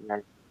South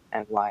America,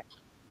 and why?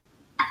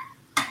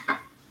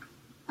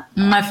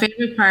 My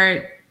favorite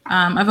part,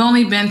 I've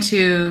only been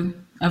to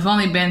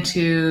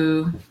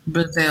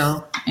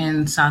Brazil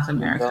in South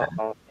America.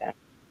 Oh, yeah.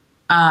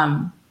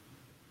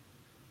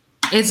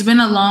 It's been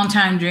a long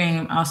time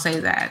dream, I'll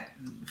say that,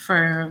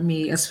 for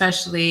me,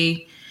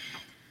 especially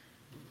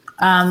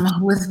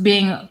with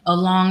being a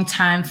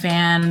long-time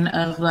fan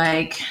of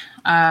like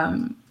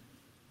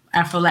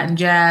Afro-Latin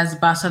jazz,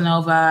 bossa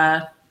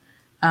nova,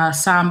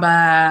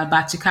 samba,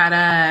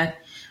 bachata,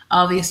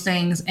 all these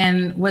things.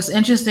 And what's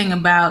interesting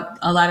about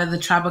a lot of the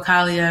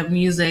Tropicalia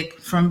music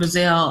from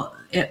Brazil,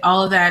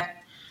 all of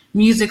that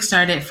music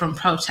started from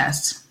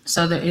protest.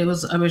 So that it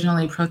was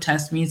originally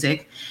protest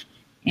music.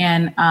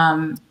 And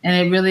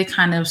it really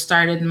kind of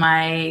started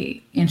my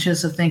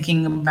interest of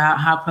thinking about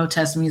how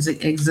protest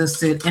music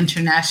existed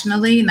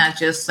internationally, not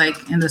just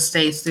like in the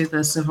States through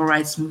the civil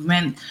rights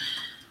movement,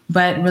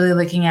 but really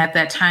looking at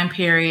that time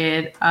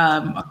period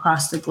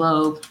across the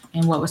globe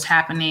and what was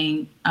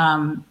happening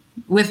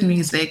with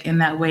music in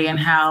that way, and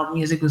how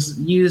music was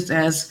used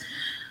as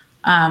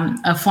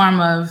a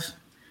form of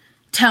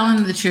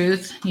telling the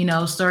truth,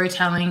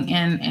 storytelling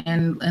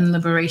and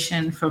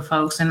liberation for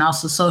folks, and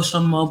also social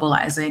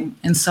mobilizing.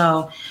 And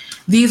so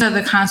these are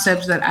the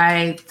concepts that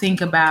I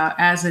think about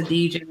as a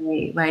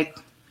DJ, like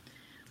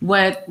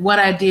what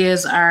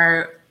ideas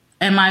am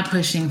I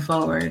pushing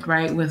forward,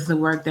 right, with the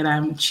work that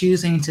I'm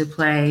choosing to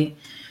play,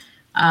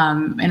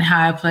 and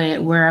how I play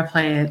it, where I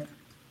play it.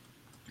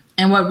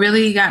 And what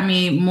really got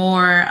me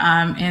more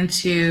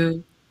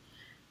into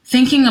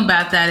thinking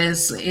about that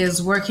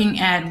is working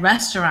at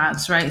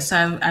restaurants, right?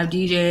 So I've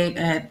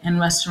DJed in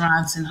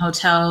restaurants and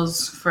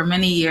hotels for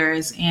many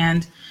years.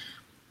 And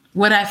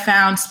what I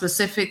found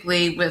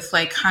specifically with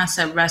like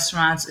concept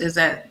restaurants is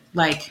that,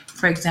 like,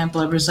 for example,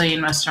 a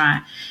Brazilian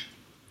restaurant,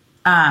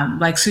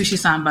 like Sushi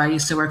Samba, I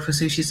used to work for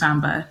Sushi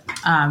Samba.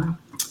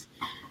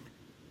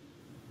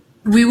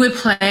 We would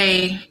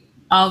play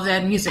all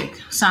that music,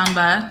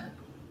 samba,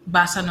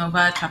 bossa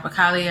nova,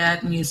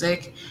 tropicalia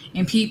music,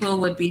 and people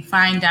would be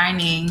fine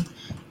dining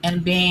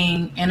and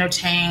being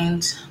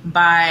entertained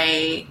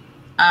by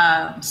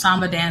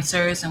samba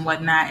dancers and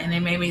whatnot. And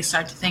it made me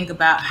start to think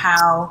about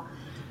how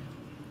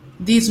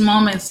these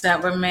moments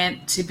that were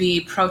meant to be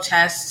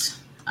protest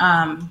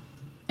and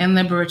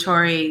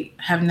liberatory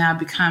have now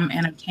become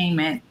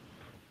entertainment,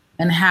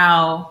 and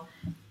how,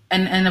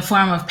 and a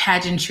form of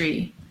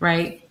pageantry,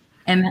 right?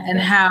 And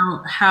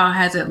how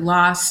has it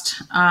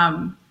lost?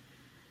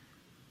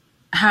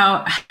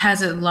 How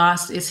has it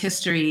lost its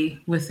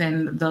history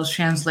within those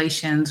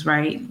translations,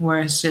 right? Where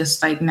it's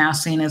just like now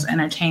seen as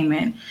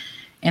entertainment,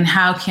 and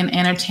how can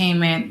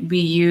entertainment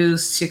be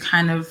used to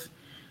kind of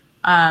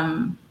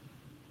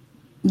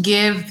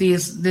give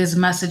these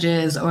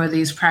messages or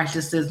these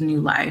practices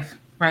new life,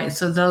 right?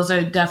 So those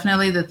are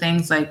definitely the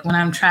things, like when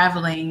I'm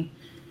traveling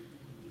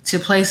to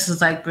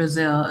places like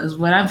Brazil is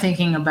what I'm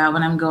thinking about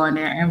when I'm going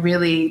there. And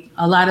really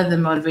a lot of the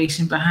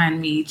motivation behind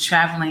me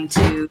traveling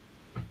to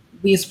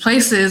these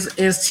places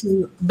is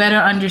to better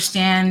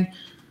understand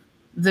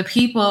the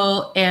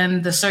people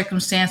and the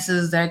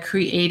circumstances that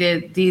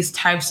created these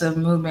types of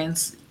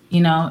movements.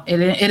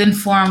 It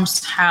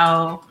informs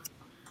how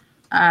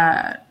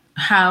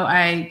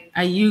I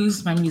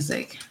use my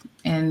music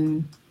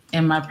in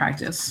my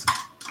practice.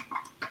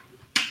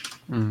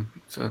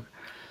 So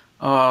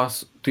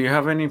do you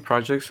have any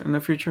projects in the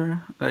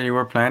future that you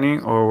were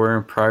planning or were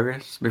in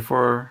progress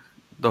before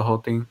the whole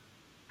thing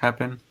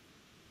happened?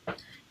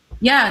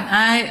 Yeah,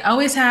 I'm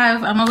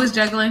always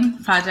juggling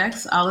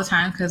projects all the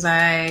time because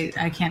I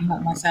can't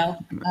help myself.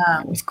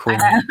 That's cool.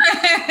 I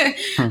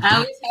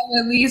always have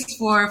at least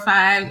 4 or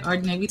 5 or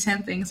maybe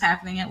 10 things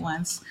happening at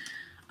once.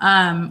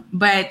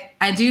 But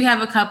I do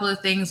have a couple of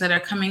things that are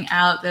coming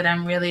out that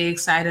I'm really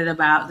excited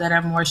about that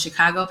are more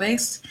Chicago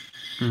based.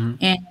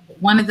 Mm-hmm. And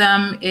one of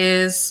them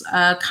is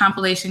a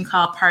compilation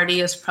called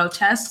Party as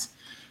Protest.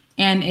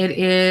 And it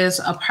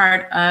is a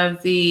part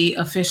of the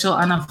official,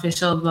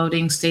 unofficial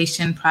voting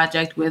station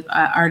project with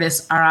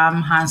artist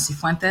Aram Han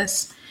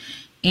Cifuentes.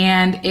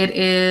 And it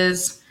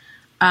is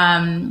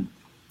a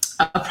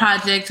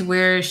project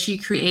where she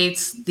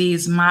creates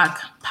these mock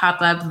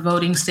pop-up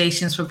voting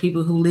stations for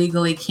people who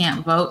legally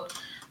can't vote.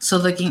 So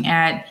looking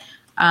at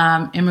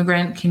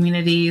immigrant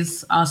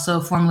communities,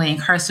 also formerly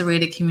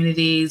incarcerated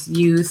communities,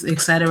 youth,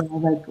 et cetera,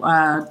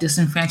 like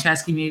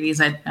disenfranchised communities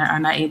that are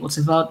not able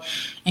to vote,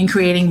 and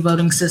creating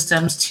voting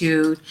systems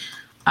to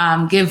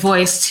give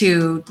voice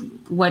to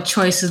what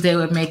choices they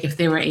would make if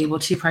they were able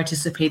to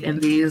participate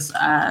in these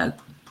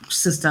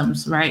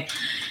systems, right?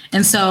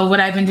 And so what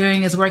I've been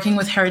doing is working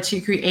with her to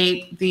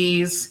create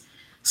these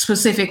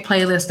specific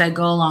playlists that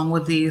go along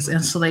with these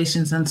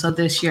installations. And so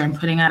this year I'm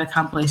putting out a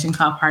compilation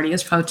called Party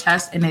as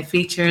Protest, and it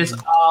features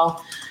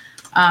all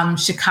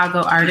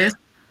Chicago artists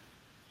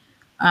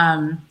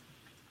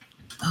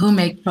who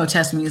make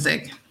protest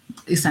music,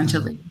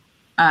 essentially,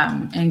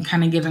 and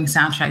kind of giving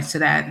soundtracks to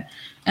that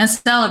and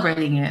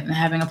celebrating it and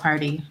having a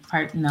party,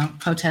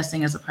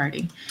 protesting as a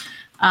party.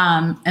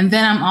 And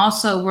then I'm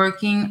also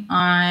working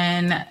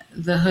on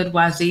the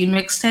Hoodwazi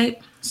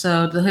mixtape.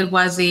 So the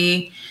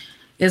Hoodwazi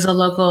is a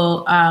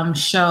local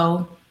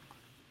show,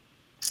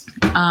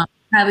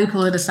 highly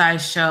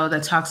politicized show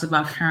that talks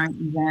about current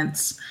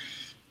events.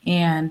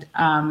 And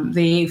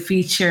they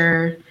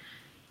feature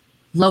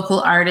local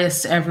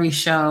artists every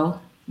show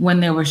when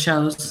there were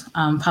shows,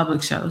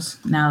 public shows.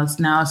 Now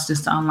it's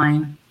just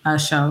online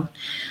show.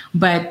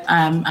 But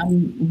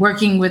I'm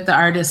working with the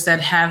artists that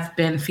have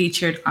been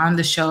featured on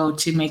the show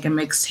to make a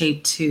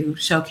mixtape to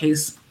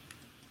showcase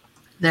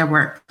their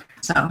work.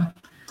 So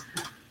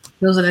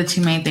those are the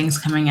two main things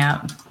coming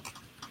out.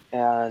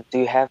 Do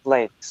you have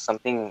like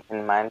something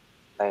in mind,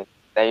 like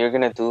that you're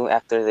gonna do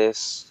after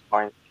this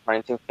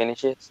quarantine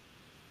finishes?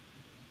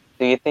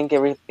 Do you think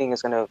everything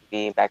is gonna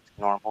be back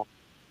to normal?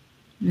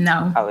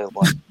 No. How it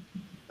was?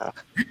 No.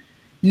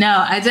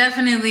 No, I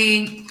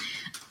definitely,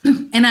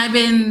 and I've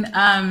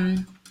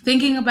been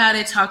thinking about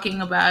it,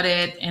 talking about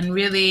it, and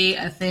really,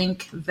 I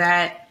think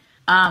that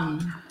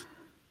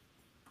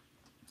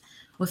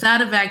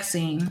without a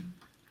vaccine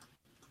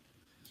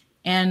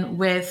and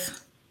with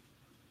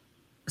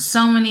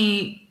so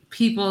many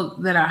people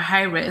that are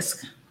high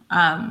risk,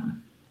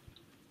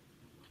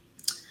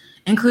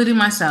 including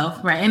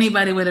myself, right?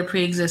 Anybody with a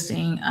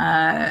pre-existing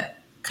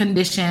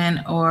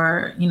condition,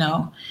 or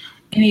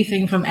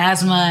anything from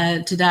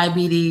asthma to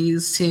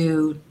diabetes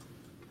to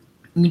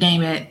you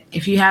name it.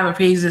 If you have a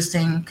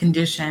pre-existing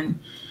condition,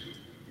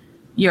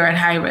 you're at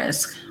high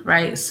risk,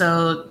 right?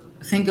 So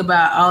think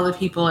about all the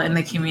people in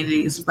the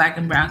communities, Black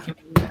and Brown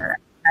communities, that are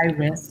at high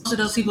risk. So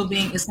those people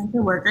being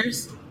essential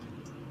workers.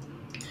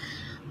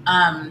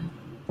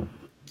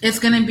 It's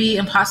going to be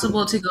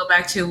impossible to go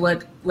back to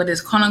what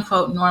is quote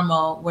unquote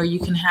normal, where you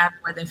can have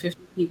more than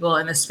 50 people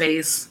in a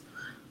space,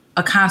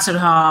 a concert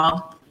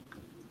hall,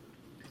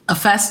 a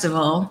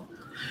festival,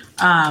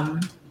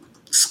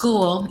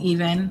 school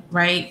even,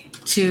 right?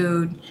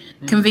 To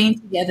convene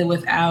together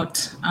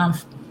without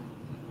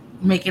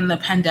making the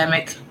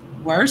pandemic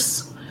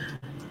worse.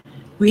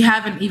 We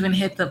haven't even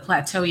hit the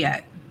plateau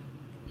yet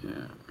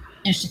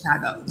in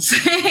Chicago,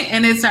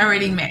 and it's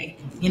already May.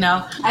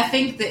 I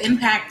think the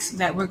impact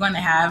that we're going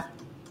to have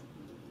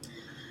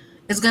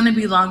is going to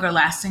be longer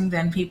lasting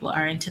than people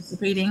are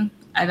anticipating.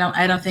 I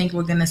don't think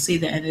we're going to see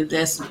the end of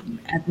this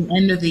at the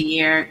end of the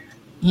year.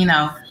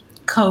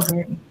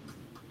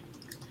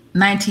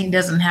 COVID-19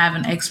 doesn't have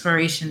an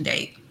expiration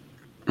date.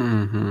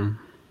 Mm-hmm.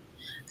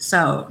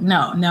 So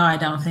no, I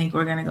don't think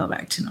we're going to go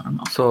back to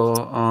normal.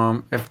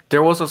 So if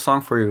there was a song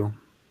for you,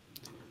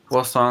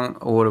 what song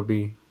would it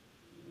be?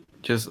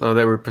 Just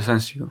that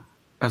represents you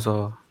as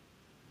a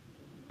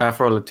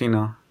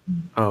Afro-Latina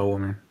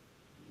woman.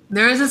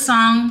 There is a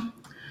song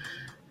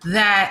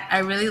that I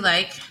really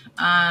like,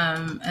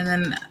 and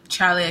then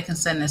Charlie, I can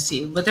send this to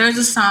you. But there's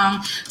a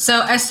song.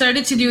 So I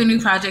started to do a new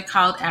project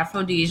called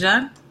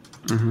Aphrodisia,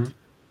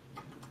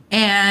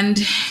 and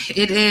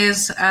it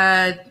is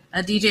a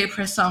DJ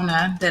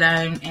persona that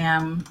I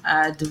am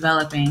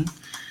developing,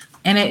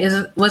 and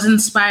it was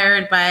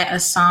inspired by a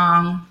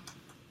song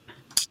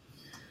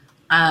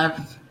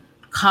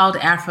called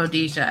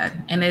Aphrodisia,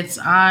 and it's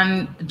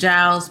on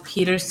Giles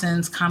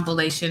Peterson's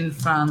compilation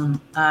from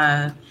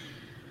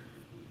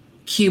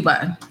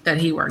Cuba that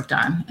he worked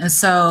on. And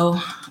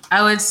so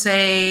I would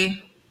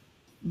say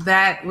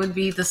that would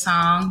be the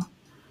song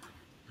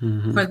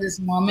for this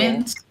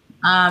moment.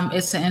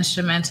 It's an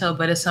instrumental,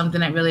 but it's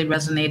something that really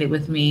resonated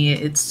with me.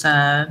 It's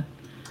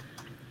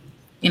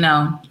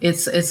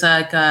it's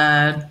like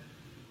a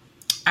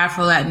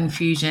Afro-Latin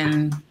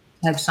fusion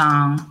type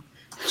song,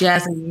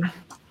 jazzy,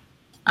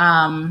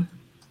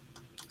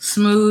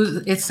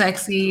 smooth. It's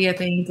sexy. I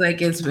think it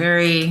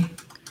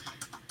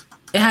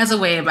has a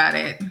way about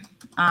it.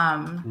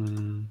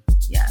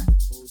 Yeah.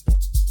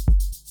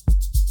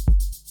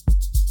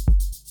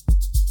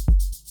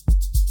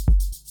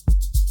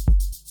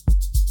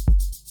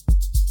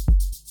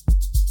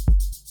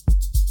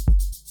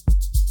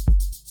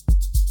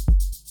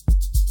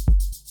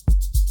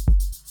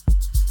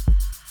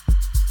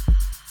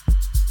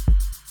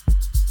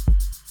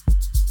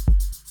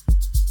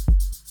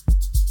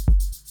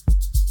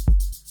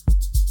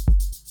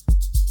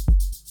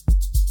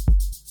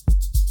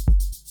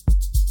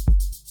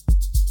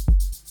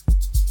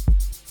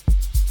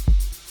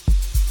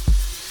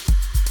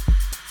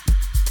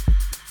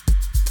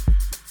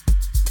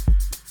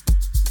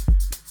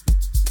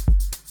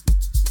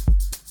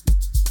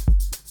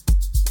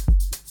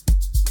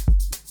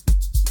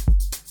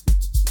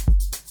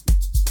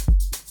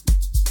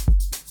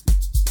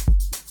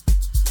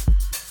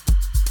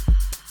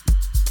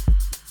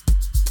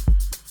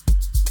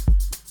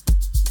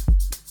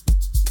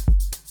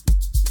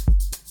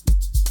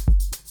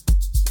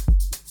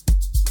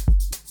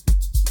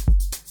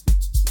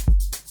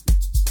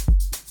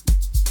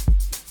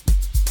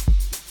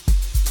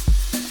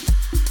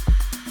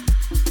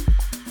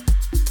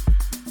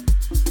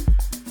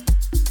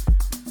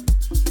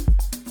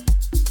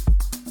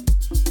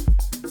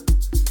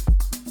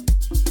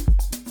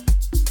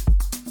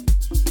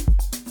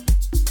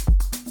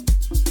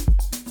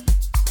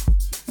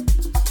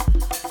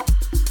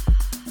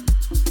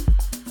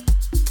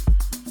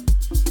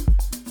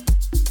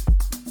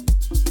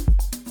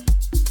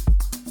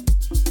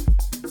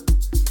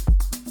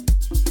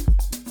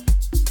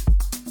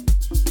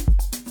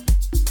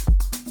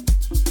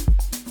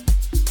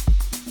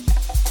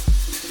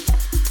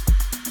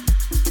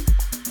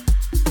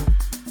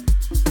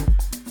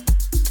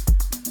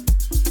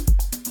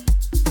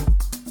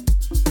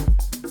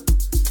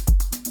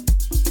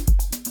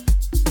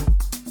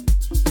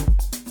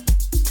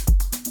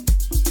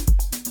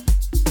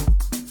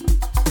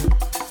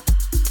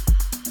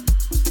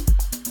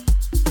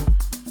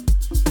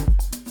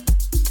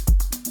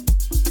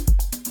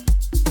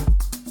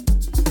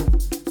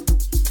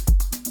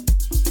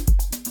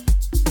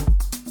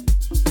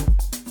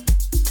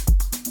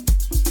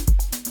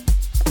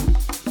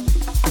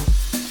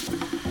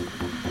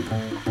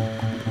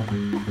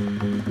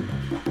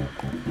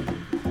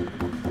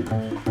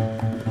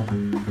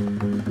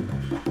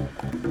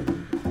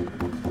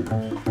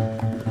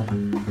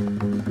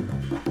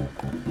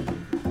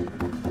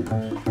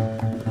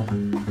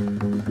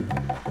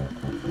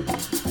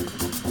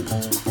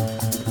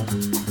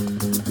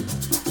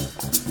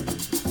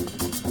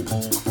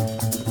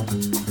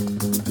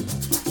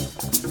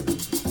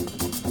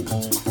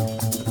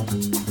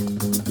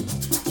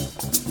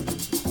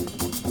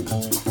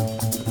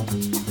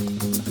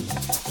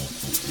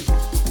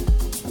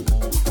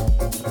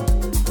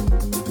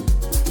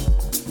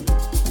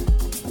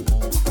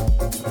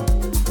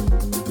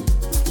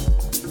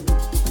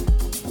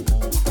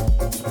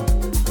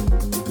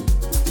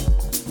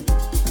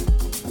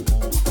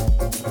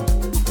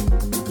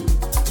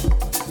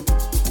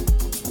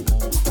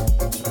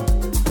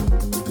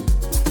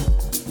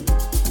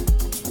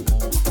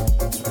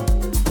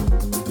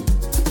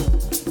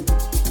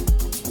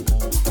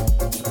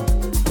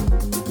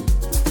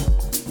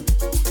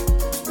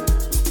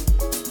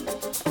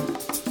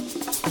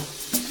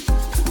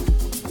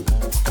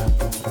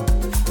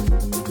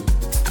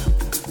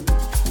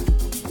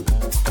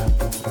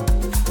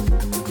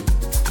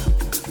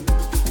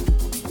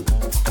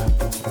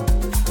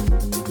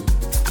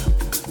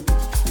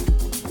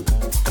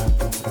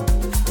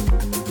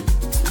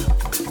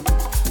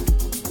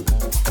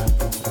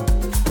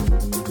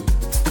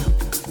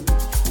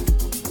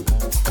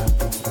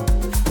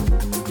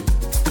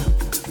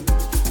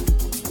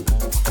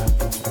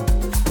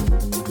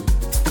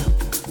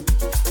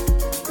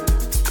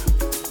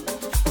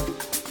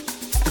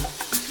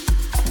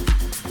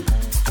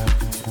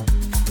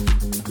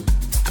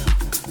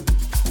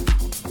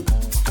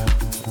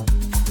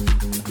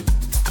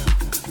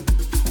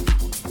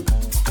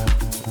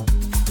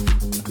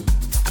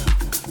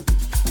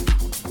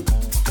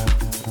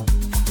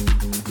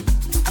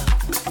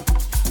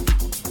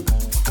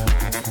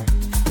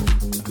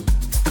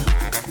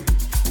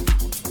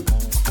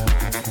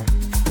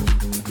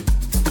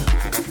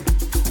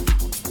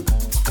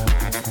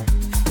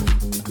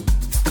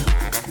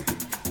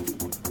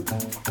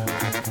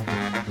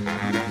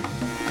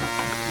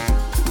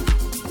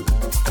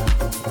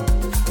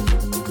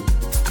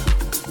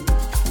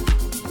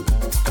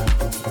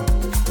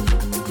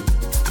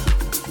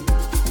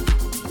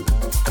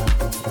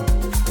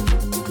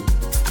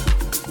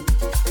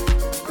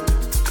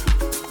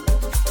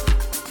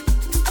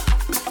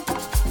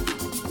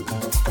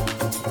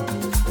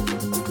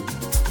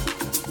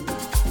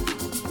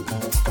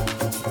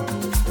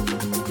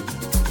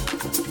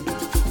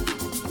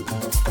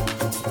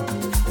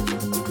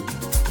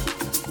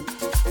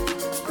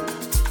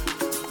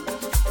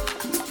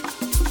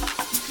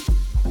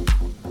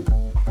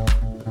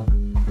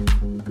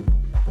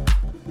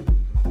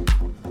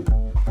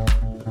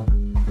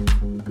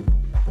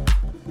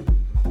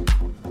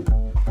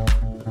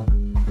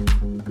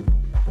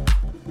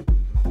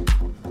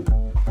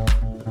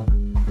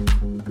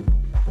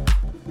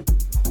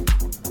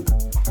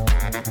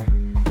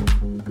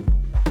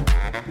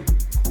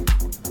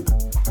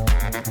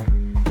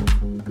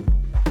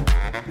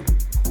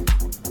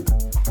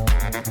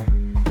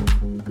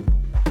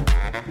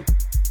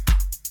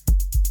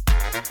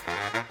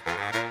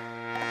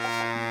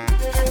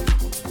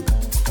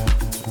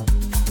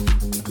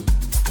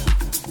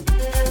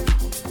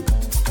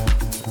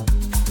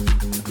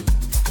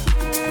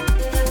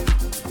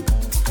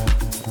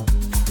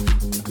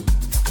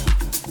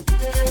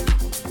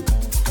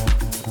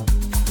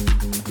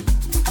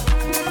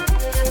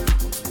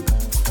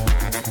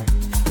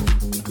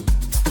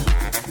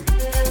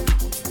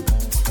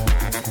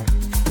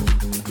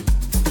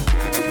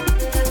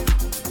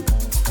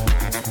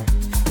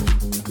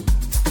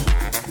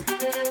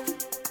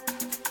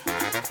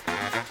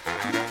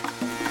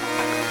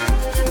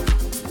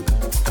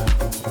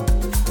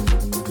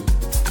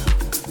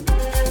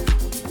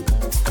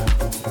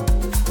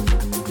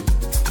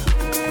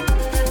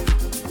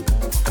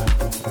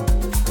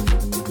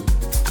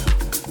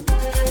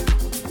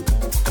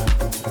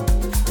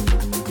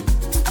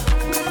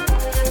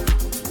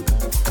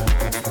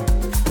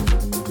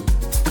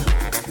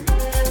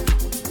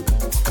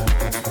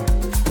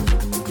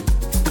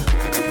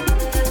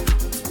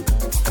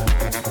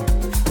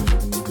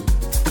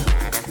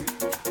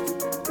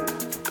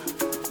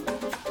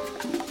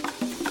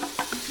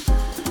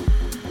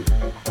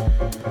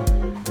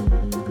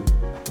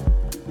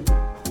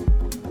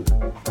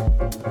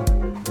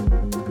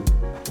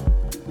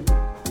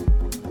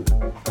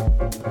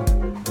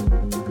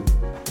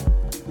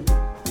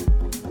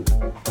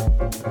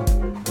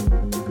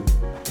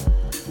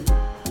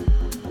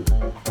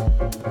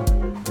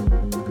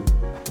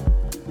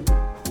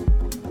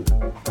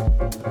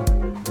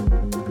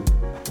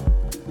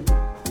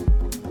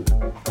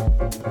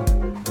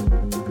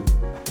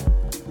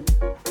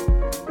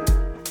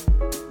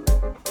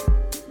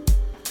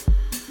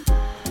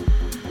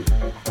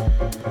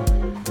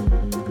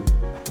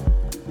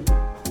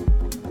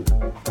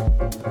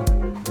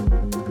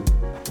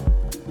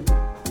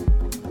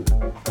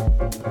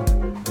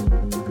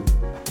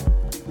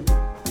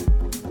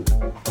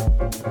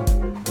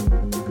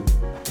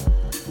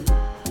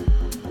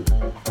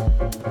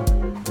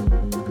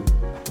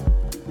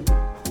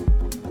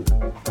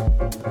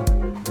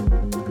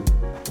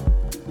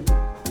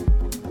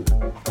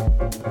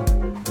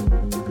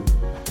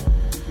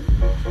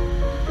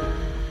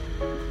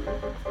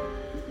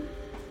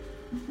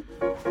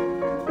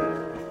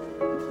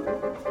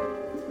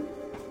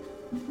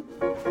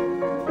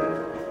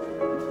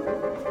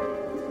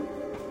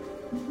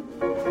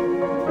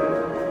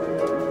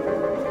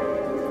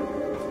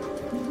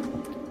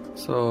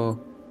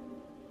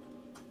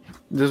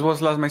 This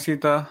was Las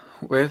Mesita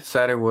with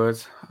Sadie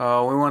Woods. We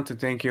want to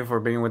thank you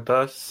for being with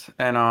us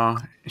and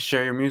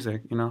share your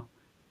music.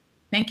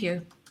 Thank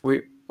you.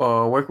 Where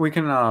we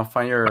can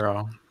find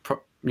your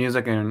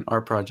music and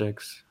art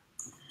projects.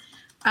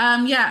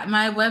 Yeah,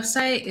 my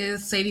website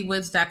is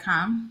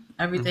sadiewoods.com.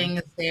 Everything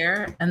is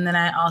there. And then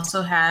I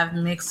also have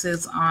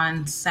mixes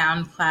on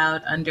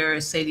SoundCloud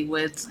under Sadie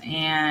Woods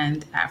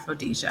and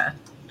Aphrodisia.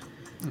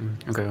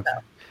 Okay. So,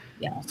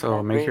 yeah.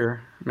 So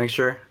make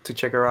sure to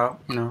check her out.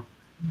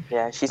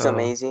 Yeah, she's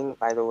amazing,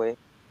 by the way.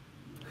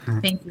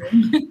 Thank you.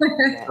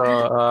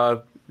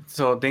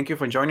 So thank you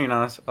for joining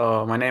us.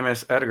 My name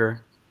is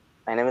Edgar.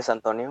 My name is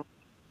Antonio.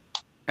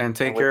 And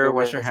take care.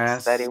 Wash your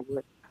hands.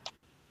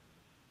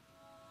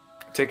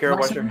 Take care.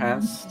 Wash your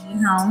hands.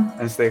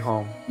 And stay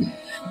home.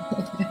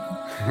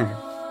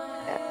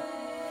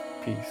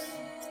 Peace.